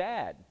be his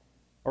dad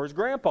or his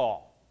grandpa.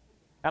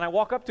 And I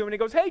walk up to him, and he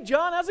goes, hey,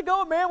 John, how's it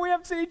going, man? We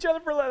haven't seen each other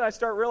for a little. I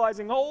start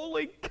realizing,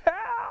 holy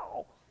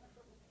cow.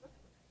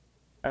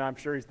 And I'm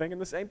sure he's thinking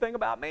the same thing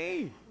about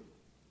me.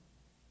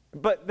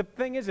 But the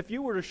thing is, if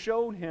you were to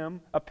show him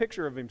a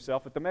picture of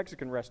himself at the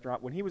Mexican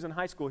restaurant when he was in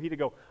high school, he'd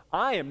go,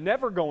 I am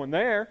never going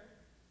there.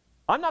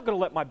 I'm not going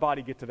to let my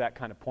body get to that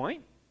kind of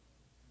point.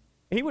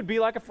 He would be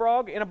like a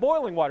frog in a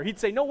boiling water. He'd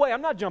say, no way,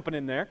 I'm not jumping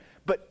in there.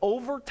 But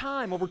over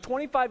time, over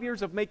 25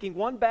 years of making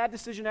one bad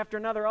decision after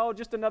another,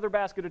 just another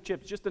basket of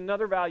chips, just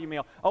another value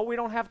meal. We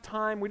don't have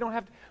time. We don't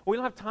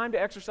have time to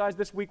exercise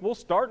this week. We'll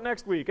start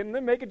next week, and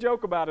then make a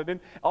joke about it. And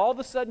all of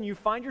a sudden, you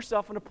find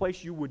yourself in a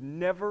place you would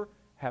never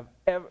have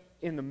ever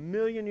in the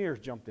million years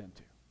jumped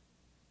into.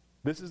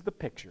 This is the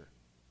picture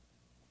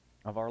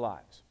of our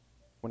lives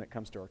when it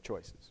comes to our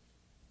choices.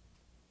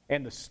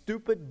 And the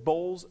stupid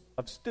bowls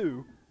of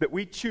stew that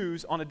we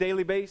choose on a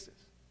daily basis.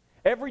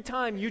 Every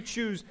time you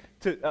choose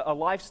a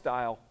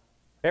lifestyle,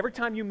 every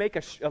time you make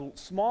a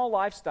small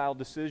lifestyle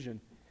decision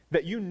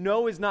that you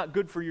know is not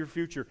good for your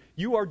future,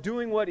 you are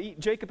doing what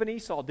Jacob and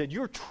Esau did.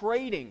 You're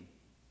trading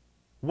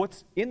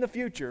what's in the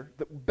future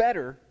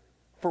better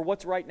for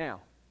what's right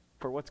now,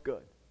 for what's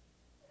good.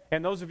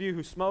 And those of you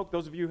who smoke,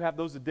 those of you who have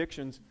those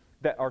addictions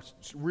that are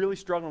really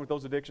struggling with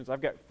those addictions, I've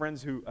got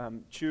friends who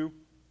chew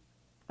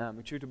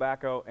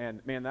tobacco, and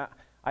man,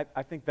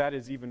 I think that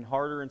is even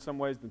harder in some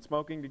ways than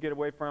smoking to get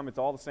away from. It's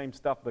all the same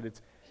stuff, but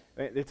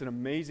it's an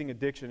amazing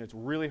addiction. It's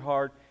really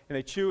hard, and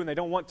they chew and they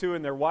don't want to,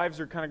 and their wives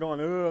are kind of going,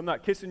 "Oh, I'm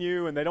not kissing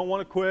you," and they don't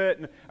want to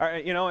quit,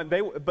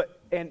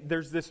 and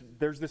there's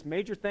this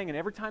major thing, and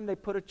every time they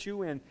put a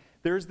chew in,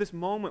 there's this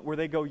moment where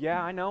they go, "Yeah,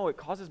 I know it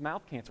causes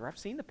mouth cancer. I've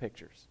seen the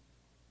pictures.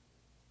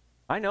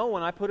 I know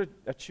when I put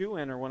a chew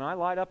in or when I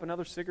light up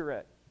another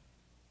cigarette.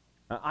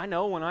 I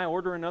know when I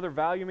order another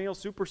value meal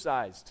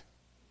supersized.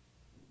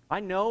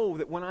 I know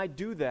that when I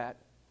do that,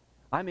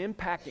 I'm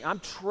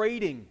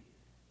trading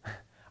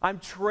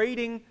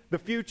the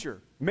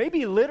future.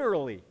 Maybe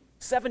literally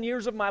 7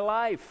 years of my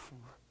life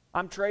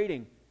I'm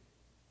trading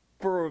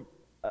for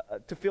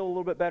to feel a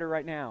little bit better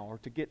right now, or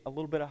to get a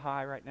little bit of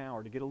high right now,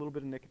 or to get a little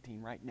bit of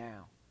nicotine right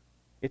now.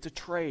 It's a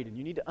trade, and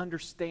you need to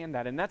understand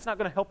that. And that's not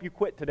going to help you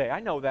quit today. I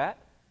know that.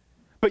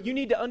 But you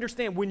need to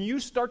understand, when you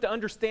start to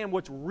understand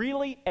what's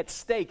really at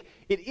stake,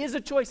 it is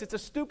a choice. It's a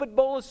stupid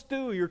bowl of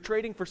stew. You're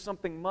trading for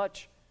something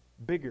much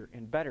bigger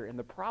and better. And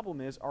the problem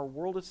is, our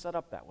world is set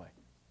up that way.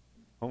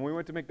 When we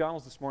went to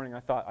McDonald's this morning, I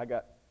thought,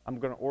 I'm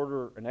going to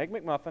order an Egg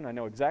McMuffin. I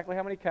know exactly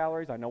how many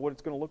calories. I know what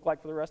it's going to look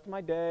like for the rest of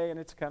my day, and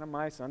it's kind of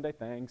my Sunday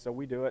thing, so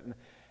we do it.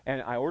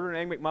 And I ordered an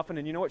Egg McMuffin,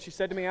 and you know what she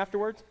said to me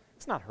afterwards?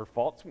 It's not her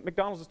fault.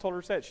 McDonald's has told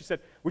her to say it. She said,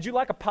 would you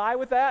like a pie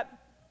with that?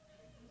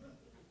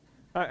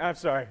 I'm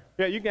sorry.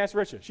 Yeah, you can ask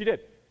Risha. She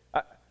did.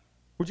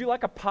 Would you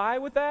like a pie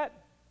with that?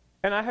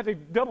 And I had to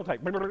double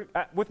take.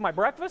 With my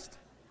breakfast?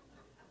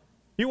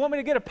 You want me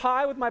to get a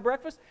pie with my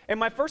breakfast? And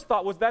my first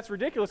thought was, that's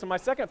ridiculous. And my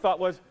second thought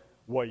was,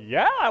 well,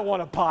 yeah, I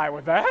want a pie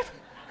with that.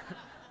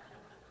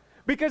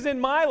 Because in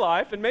my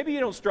life, and maybe you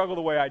don't struggle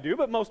the way I do,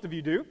 but most of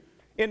you do,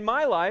 in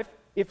my life,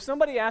 if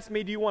somebody asks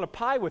me, do you want a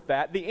pie with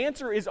that, the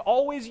answer is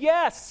always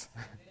yes.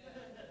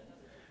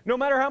 No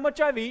matter how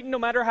much I've eaten, no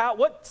matter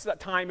what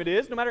time it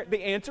is,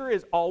 the answer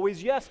is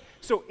always yes.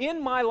 So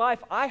in my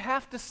life, I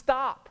have to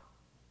stop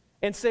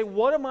and say,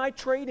 what am I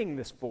trading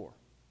this for?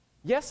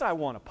 Yes, I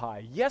want a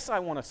pie. Yes, I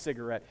want a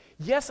cigarette.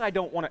 Yes, I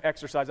don't want to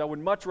exercise. I would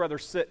much rather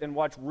sit and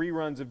watch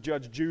reruns of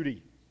Judge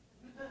Judy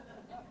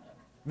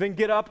than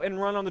get up and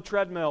run on the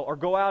treadmill or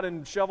go out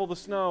and shovel the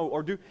snow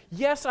or do.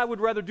 Yes, I would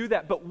rather do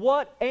that. But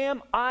what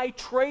am I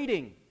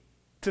trading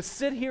to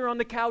sit here on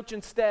the couch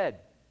instead?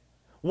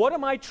 What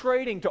am I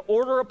trading to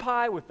order a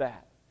pie with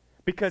that?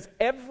 Because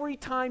every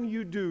time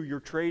you do, you're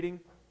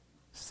trading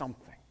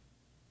something.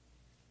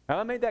 Have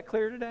I made that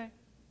clear today?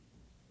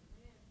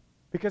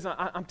 Because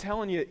I'm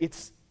telling you,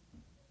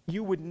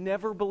 you would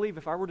never believe,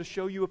 if I were to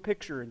show you a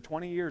picture in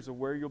 20 years of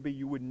where you'll be,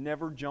 you would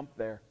never jump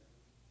there.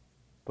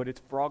 But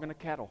it's frog in a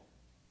kettle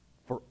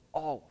for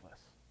all of us.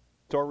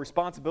 It's our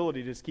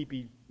responsibility to just keep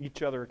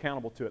each other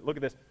accountable to it. Look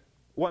at this.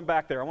 Went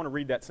back there. I want to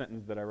read that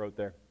sentence that I wrote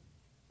there.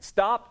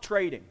 Stop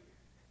trading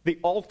the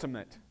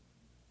ultimate.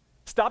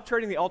 Stop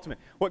trading the ultimate.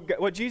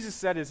 What Jesus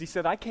said is, he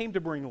said, I came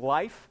to bring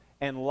life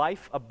and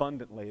life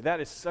abundantly.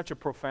 That is such a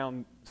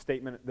profound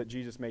statement that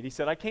Jesus made. He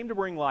said, I came to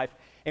bring life.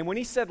 And when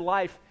he said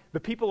life, the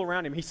people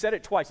around him, he said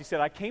it twice. He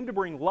said, I came to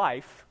bring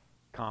life,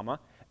 comma,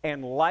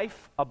 and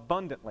life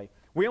abundantly.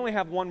 We only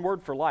have one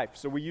word for life,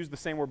 so we use the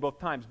same word both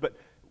times. But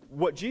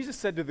what Jesus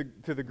said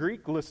to the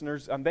Greek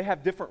listeners, they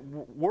have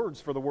different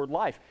words for the word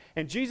life.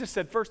 And Jesus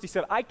said first, he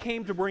said, I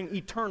came to bring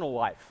eternal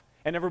life.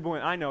 And everyone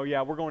went, I know,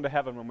 yeah, we're going to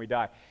heaven when we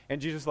die.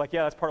 And Jesus was like,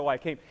 yeah, that's part of why I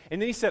came. And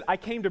then he said, I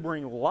came to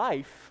bring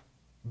life,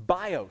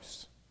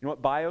 bios. You know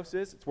what bios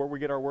is? It's where we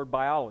get our word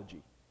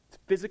biology. It's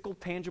physical,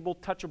 tangible,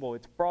 touchable.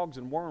 It's frogs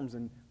and worms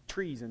and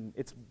trees, and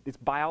it's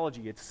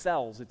biology, it's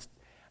cells.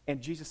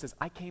 And Jesus says,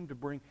 I came to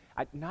bring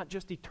not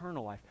just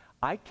eternal life.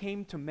 I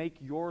came to make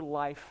your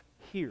life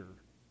here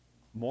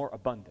more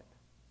abundant.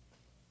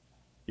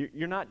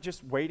 You're not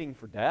just waiting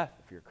for death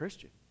if you're a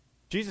Christian.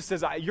 Jesus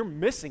says, you're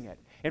missing it.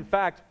 In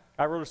fact,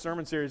 I wrote a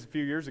sermon series a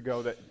few years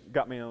ago that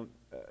got me a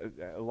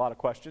lot of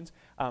questions,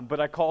 but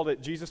I called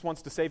it, Jesus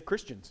Wants to Save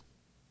Christians.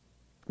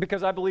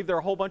 Because I believe there are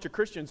a whole bunch of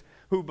Christians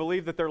who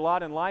believe that their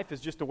lot in life is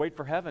just to wait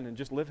for heaven and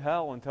just live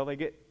hell until he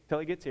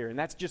gets here. And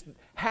that's just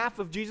half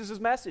of Jesus'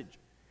 message.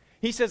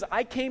 He says,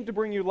 I came to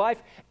bring you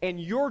life, and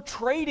you're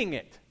trading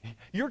it.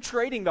 You're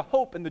trading the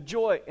hope and the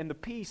joy and the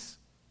peace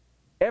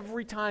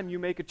every time you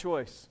make a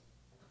choice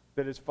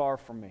that is far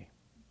from me.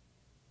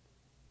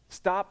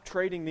 Stop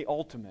trading the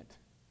ultimate,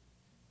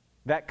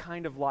 that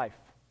kind of life,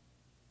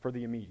 for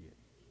the immediate.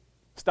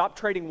 Stop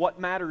trading what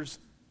matters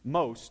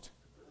most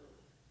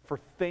for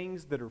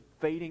things that are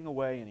fading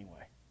away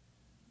anyway.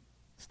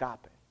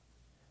 Stop it.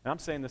 And I'm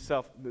saying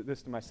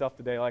this to myself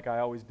today like I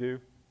always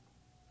do.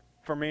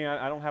 For me,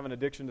 I don't have an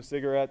addiction to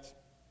cigarettes.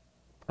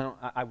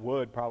 I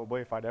would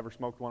probably if I'd ever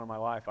smoked one in my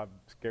life. I'm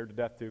scared to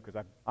death too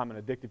because I'm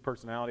an addictive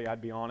personality.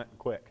 I'd be on it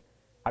quick.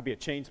 I'd be a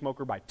chain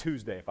smoker by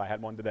Tuesday if I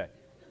had one today.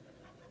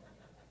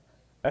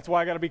 That's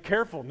why I got to be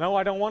careful. No,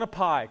 I don't want a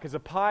pie because a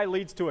pie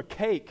leads to a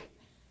cake.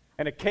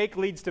 And a cake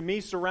leads to me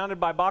surrounded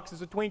by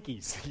boxes of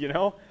Twinkies, you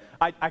know?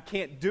 I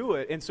can't do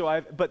it. And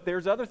so but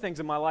there's other things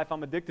in my life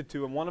I'm addicted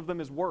to, and one of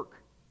them is work.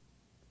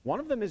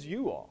 One of them is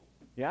you all.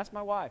 You ask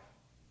my wife.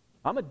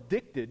 I'm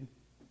addicted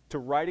to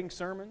writing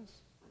sermons,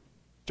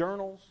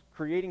 journals,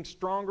 creating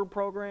stronger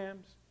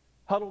programs,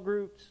 huddle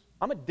groups.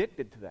 I'm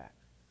addicted to that.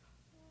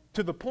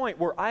 To the point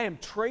where I am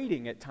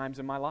trading at times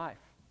in my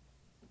life.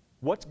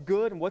 What's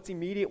good and what's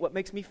immediate, what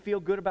makes me feel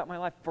good about my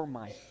life for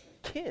my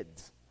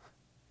kids.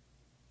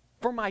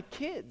 For my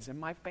kids and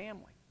my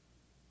family.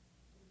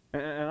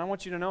 And I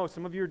want you to know,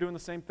 some of you are doing the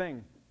same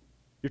thing.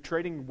 You're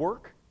trading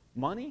work,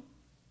 money,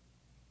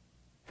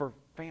 for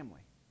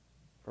family,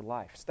 for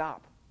life.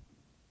 Stop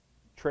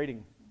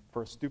trading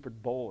for a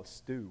stupid bowl of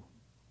stew.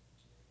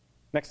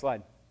 Next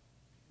slide.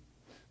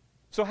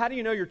 So how do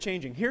you know you're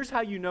changing? Here's how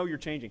you know you're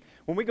changing.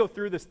 When we go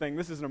through this thing,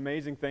 this is an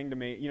amazing thing to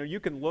me. You know, you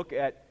can look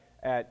at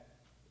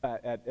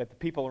the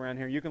people around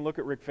here. You can look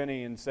at Rick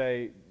Finney and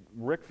say,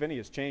 Rick Finney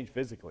has changed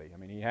physically. I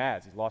mean, he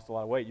has. He's lost a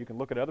lot of weight. You can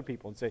look at other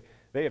people and say,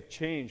 they have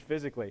changed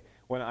physically.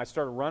 When I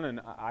started running,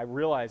 I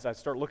realized I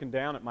started looking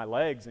down at my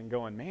legs and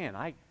going, man,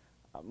 I'm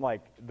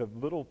like, the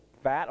little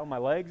fat on my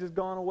legs has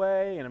gone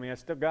away. And I mean, I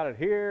still got it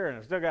here and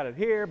I still got it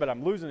here, but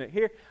I'm losing it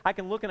here. I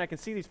can look and I can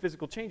see these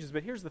physical changes.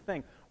 But here's the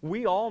thing.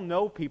 We all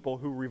know people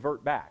who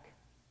revert back.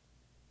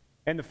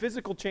 And the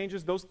physical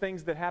changes, those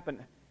things that happen,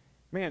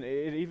 man,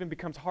 it even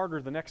becomes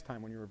harder the next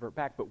time when you revert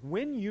back. But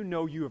when you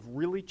know you have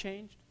really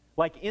changed,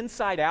 like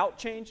inside out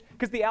change,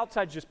 because the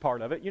outside's just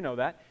part of it, you know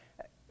that.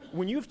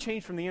 When you've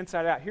changed from the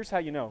inside out, here's how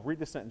you know. Read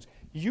this sentence.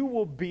 You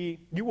will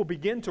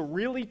begin to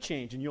really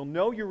change, and you'll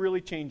know you're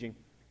really changing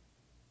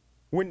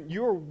when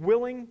you're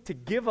willing to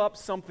give up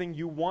something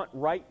you want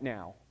right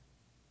now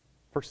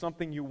for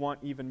something you want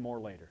even more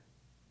later.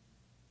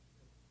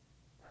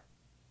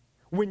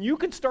 When you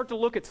can start to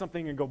look at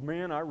something and go,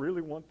 man, I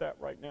really want that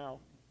right now.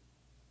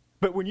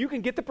 But when you can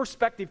get the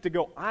perspective to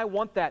go, I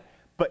want that,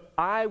 but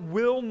I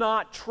will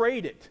not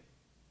trade it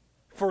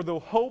for the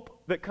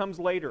hope that comes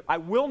later. I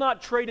will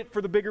not trade it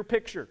for the bigger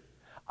picture.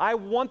 I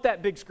want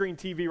that big screen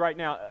TV right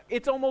now.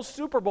 It's almost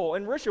Super Bowl.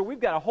 In Risha, we've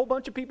got a whole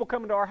bunch of people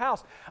coming to our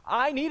house.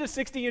 I need a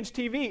 60-inch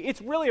TV.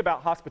 It's really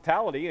about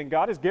hospitality, and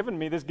God has given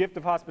me this gift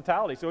of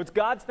hospitality. So it's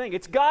God's thing.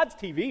 It's God's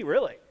TV,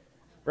 really,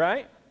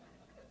 right?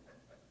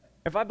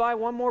 If I buy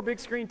one more big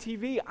screen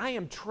TV, I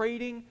am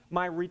trading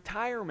my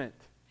retirement.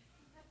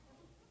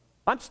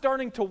 I'm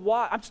starting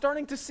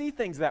to see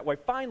things that way.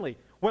 Finally,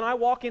 when I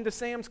walk into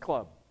Sam's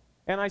Club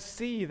and I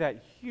see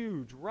that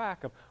huge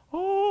rack of,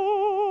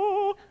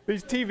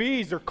 these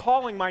TVs are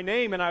calling my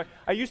name, and I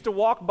used to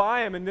walk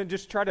by them and then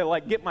just try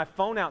to get my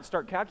phone out and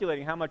start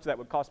calculating how much that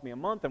would cost me a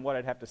month and what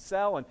I'd have to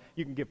sell, and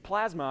you can give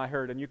plasma, I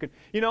heard, and you can,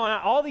 and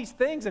all these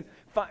things, and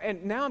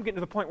now I'm getting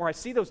to the point where I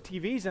see those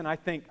TVs and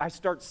I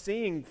start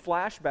seeing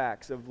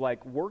flashbacks of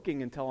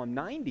working until I'm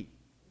 90.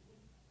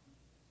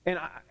 And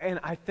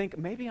I think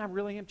maybe I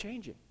really am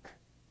changing.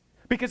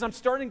 Because I'm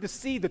starting to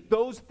see that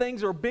those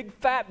things are big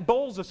fat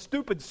bowls of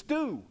stupid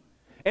stew.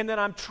 And that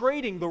I'm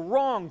trading the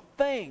wrong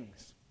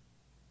things.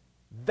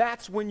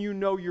 That's when you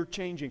know you're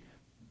changing.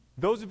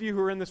 Those of you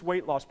who are in this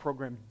weight loss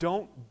program,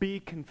 don't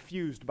be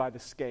confused by the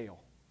scale.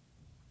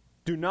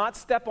 Do not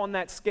step on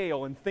that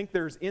scale and think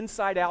there's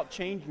inside out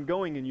change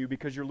going in you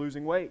because you're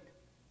losing weight.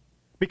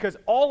 Because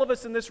all of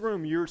us in this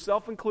room,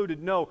 yourself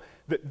included, know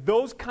that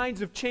those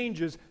kinds of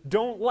changes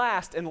don't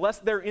last unless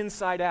they're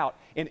inside out.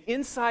 And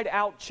inside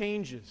out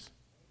changes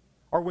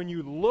are when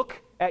you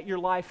look at your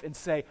life and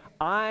say,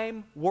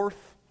 I'm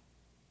worth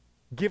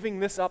giving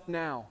this up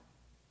now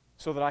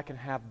so that I can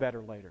have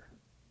better later.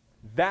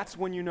 That's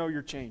when you know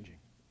you're changing.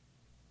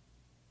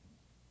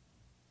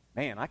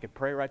 Man, I could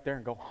pray right there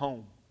and go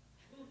home.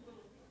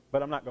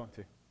 But I'm not going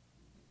to.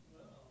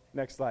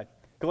 Next slide.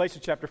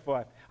 Galatians chapter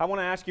 5. I want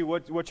to ask you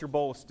what's your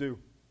bowl of stew.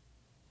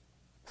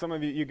 Some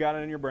of you got it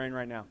in your brain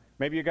right now.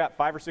 Maybe you got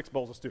 5 or 6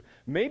 bowls of stew.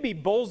 Maybe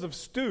bowls of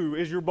stew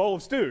is your bowl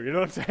of stew. You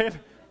know what I'm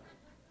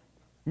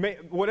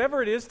saying?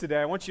 Whatever it is today,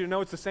 I want you to know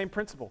it's the same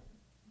principle.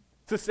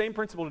 It's the same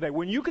principle today.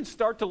 When you can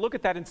start to look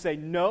at that and say,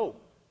 no,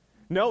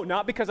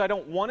 not because I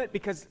don't want it,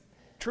 because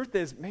truth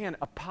is, man,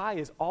 a pie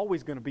is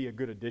always going to be a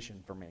good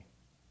addition for me.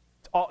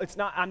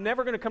 I'm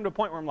never going to come to a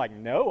point where I'm like,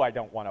 no, I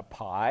don't want a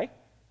pie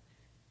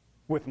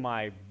with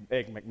my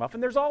Egg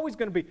McMuffin. There's always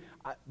going to be,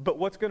 but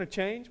what's going to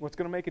change, what's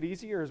going to make it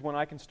easier is when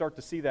I can start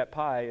to see that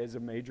pie as a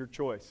major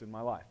choice in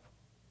my life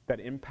that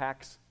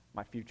impacts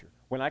my future.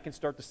 When I can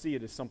start to see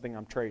it as something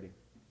I'm trading.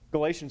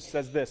 Galatians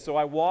says this, so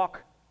I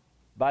walk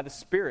by the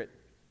Spirit,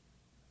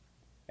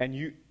 and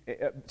you,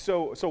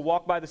 so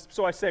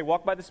I say,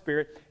 walk by the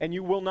Spirit, and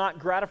you will not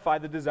gratify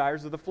the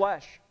desires of the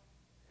flesh.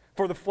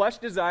 For the flesh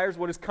desires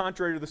what is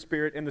contrary to the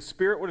Spirit, and the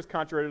Spirit what is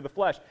contrary to the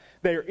flesh.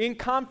 They are in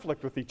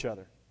conflict with each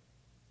other,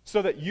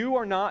 so that you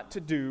are not to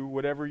do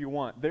whatever you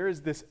want. There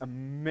is this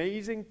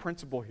amazing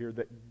principle here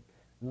that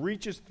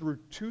reaches through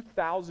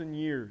 2,000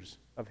 years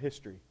of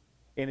history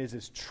and is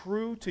as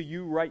true to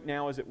you right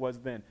now as it was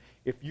then.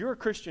 If you're a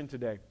Christian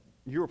today,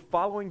 you're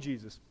following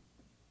Jesus,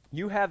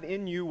 you have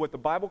in you what the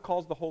Bible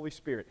calls the Holy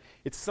Spirit.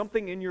 It's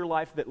something in your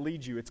life that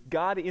leads you. It's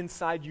God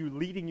inside you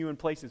leading you in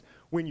places.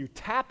 When you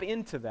tap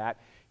into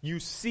that, you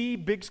see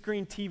big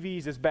screen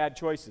TVs as bad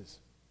choices.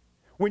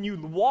 When you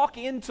walk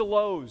into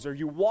Lowe's or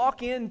you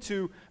walk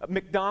into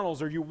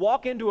McDonald's or you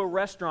walk into a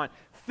restaurant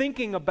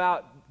thinking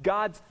about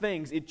God's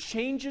things, it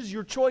changes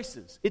your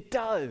choices. It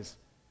does.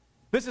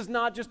 This is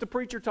not just a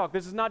preacher talk.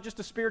 This is not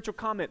just a spiritual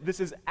comment. This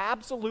is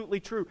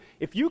absolutely true.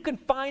 If you can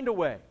find a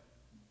way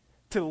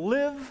to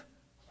live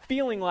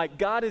feeling like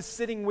God is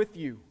sitting with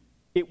you,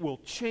 it will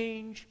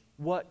change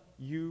what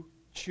you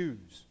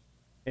choose.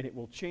 And it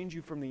will change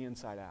you from the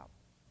inside out.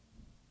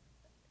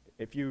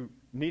 If you're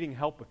needing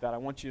help with that, I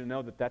want you to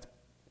know that that's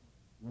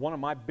one of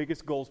my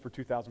biggest goals for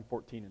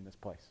 2014 in this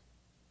place.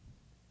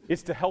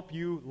 It's to help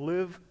you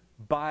live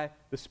by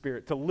the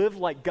Spirit, to live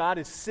like God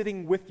is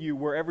sitting with you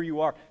wherever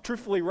you are.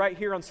 Truthfully, right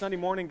here on Sunday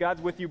morning,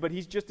 God's with you, but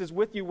He's just as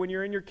with you when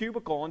you're in your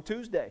cubicle on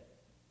Tuesday.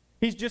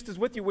 He's just as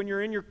with you when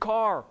you're in your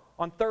car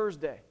on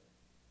Thursday.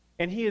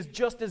 And He is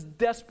just as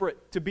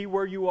desperate to be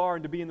where you are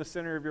and to be in the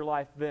center of your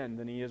life then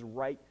than He is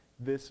right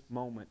this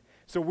moment.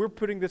 So we're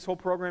putting this whole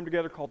program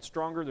together called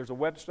Stronger. There's a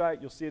website.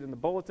 You'll see it in the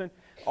bulletin.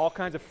 All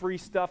kinds of free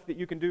stuff that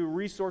you can do,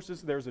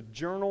 resources. There's a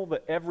journal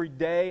that every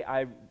day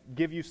I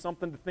give you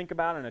something to think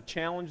about and a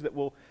challenge that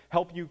will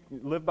help you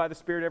live by the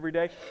Spirit every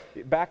day.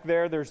 Back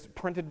there's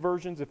printed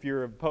versions if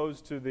you're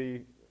opposed to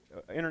the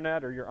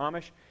internet or you're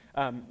Amish.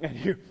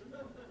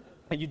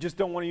 And you just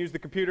don't want to use the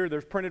computer.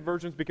 There's printed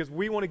versions because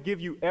we want to give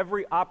you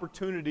every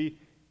opportunity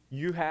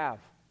you have,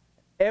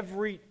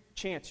 every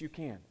chance you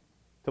can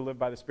to live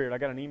by the Spirit. I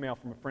got an email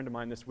from a friend of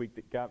mine this week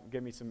that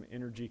gave me some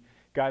energy.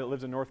 Guy that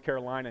lives in North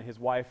Carolina, his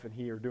wife and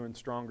he are doing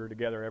Stronger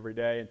together every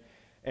day.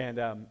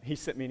 And he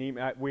sent me an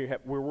email. We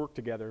work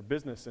together,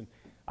 business. And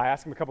I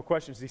asked him a couple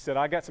questions. He said,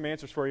 I got some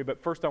answers for you,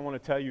 but first I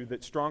want to tell you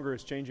that Stronger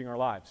is changing our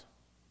lives.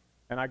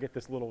 And I get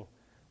this little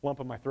lump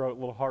in my throat,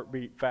 little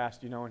heartbeat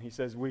fast, and he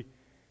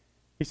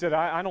said,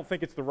 I don't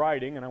think it's the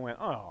writing. And I went,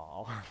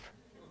 oh.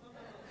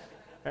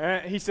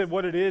 And he said,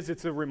 what it is,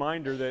 it's a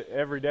reminder that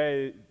every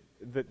day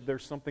that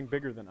there's something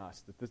bigger than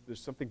us, that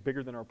there's something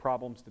bigger than our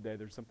problems today.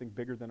 There's something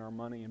bigger than our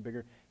money and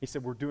bigger. He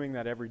said, we're doing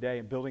that every day,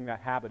 and building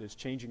that habit is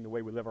changing the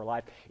way we live our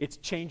life. It's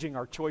changing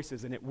our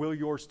choices, and it will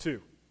yours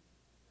too.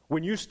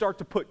 When you start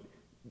to put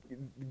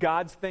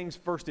God's things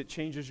first, it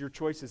changes your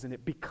choices, and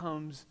it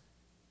becomes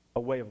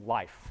a way of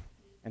life.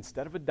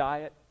 Instead of a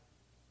diet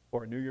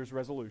or a New Year's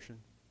resolution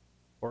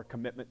or a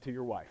commitment to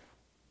your wife,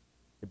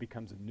 it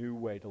becomes a new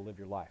way to live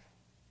your life.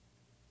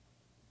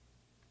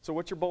 So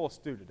what's your bowl of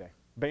stew today?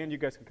 Band, you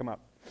guys can come up.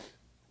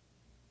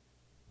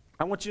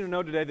 I want you to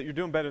know today that you're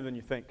doing better than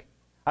you think.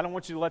 I don't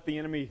want you to let the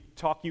enemy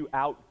talk you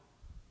out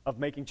of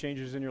making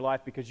changes in your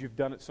life because you've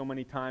done it so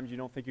many times you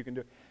don't think you can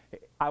do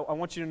it. I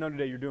want you to know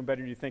today you're doing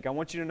better than you think. I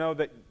want you to know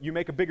that you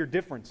make a bigger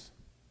difference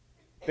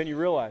than you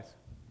realize.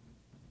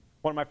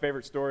 One of my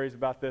favorite stories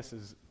about this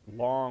is a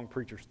long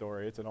preacher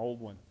story. It's an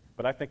old one.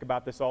 But I think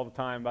about this all the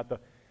time, about the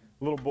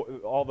little boy,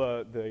 all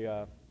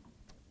the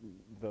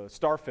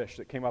starfish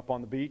that came up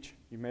on the beach.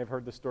 You may have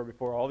heard this story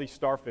before. All these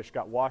starfish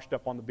got washed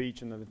up on the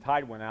beach, and then the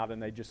tide went out,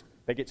 and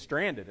they get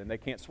stranded, and they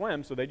can't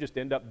swim, so they just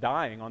end up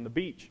dying on the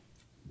beach.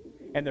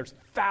 And there's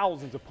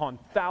thousands upon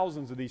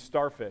thousands of these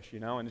starfish,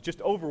 and it's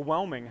just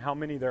overwhelming how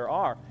many there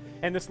are.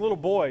 And this little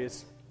boy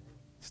is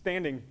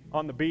standing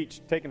on the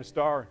beach, taking a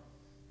starfish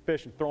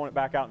and throwing it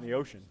back out in the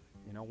ocean,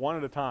 one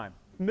at a time.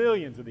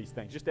 Millions of these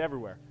things, just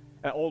everywhere.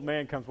 And an old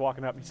man comes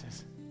walking up and he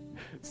says,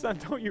 son,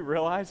 don't you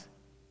realize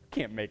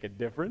can't make a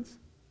difference?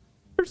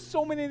 There's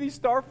so many of these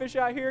starfish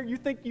out here. You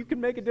think you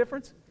can make a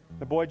difference?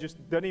 The boy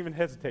just doesn't even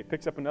hesitate.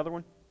 Picks up another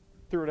one,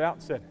 threw it out,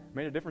 and said,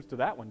 made a difference to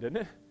that one, didn't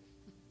it?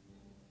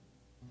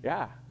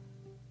 Yeah.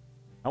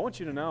 I want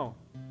you to know,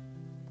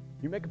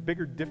 you make a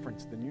bigger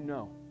difference than you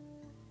know.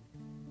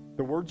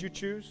 The words you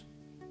choose,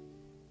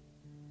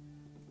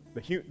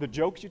 the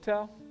jokes you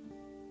tell,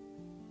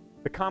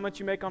 the comments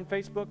you make on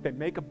Facebook, they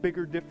make a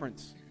bigger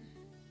difference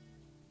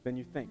than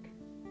you think.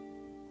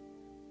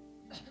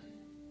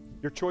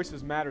 Your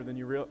choices matter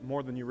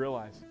more than you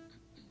realize.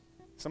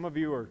 Some of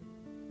you are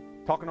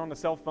talking on the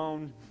cell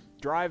phone,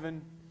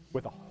 driving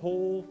with a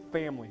whole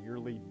family you're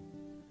leading.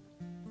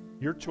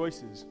 Your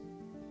choices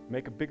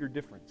make a bigger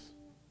difference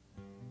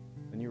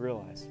than you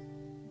realize.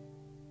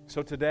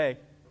 So today,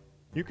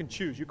 you can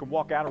choose. You can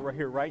walk out of right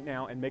here right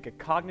now and make a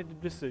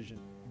cognitive decision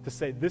to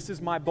say, this is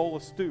my bowl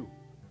of stew.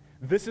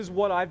 This is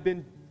what I've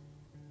been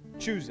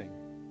choosing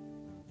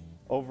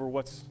over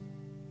what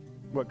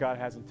God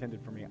has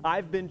intended for me.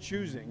 I've been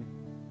choosing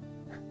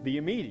the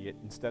immediate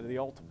instead of the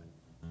ultimate.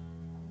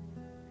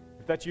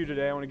 If that's you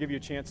today, I want to give you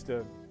a chance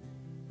to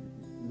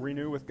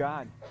renew with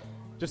God.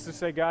 Just to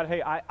say, God,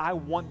 hey, I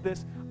want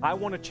this. I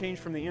want to change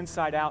from the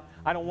inside out.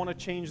 I don't want to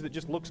change that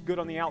just looks good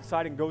on the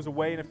outside and goes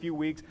away in a few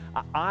weeks.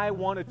 I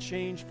want to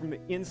change from the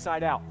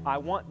inside out. I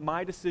want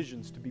my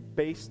decisions to be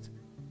based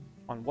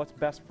on what's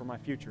best for my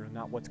future and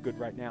not what's good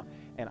right now.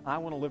 And I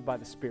want to live by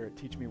the Spirit.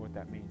 Teach me what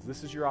that means.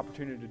 This is your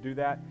opportunity to do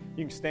that.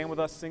 You can stand with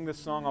us, sing this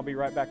song. I'll be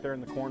right back there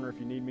in the corner if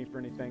you need me for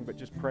anything, but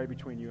just pray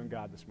between you and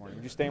God this morning.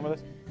 Would you stand with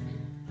us?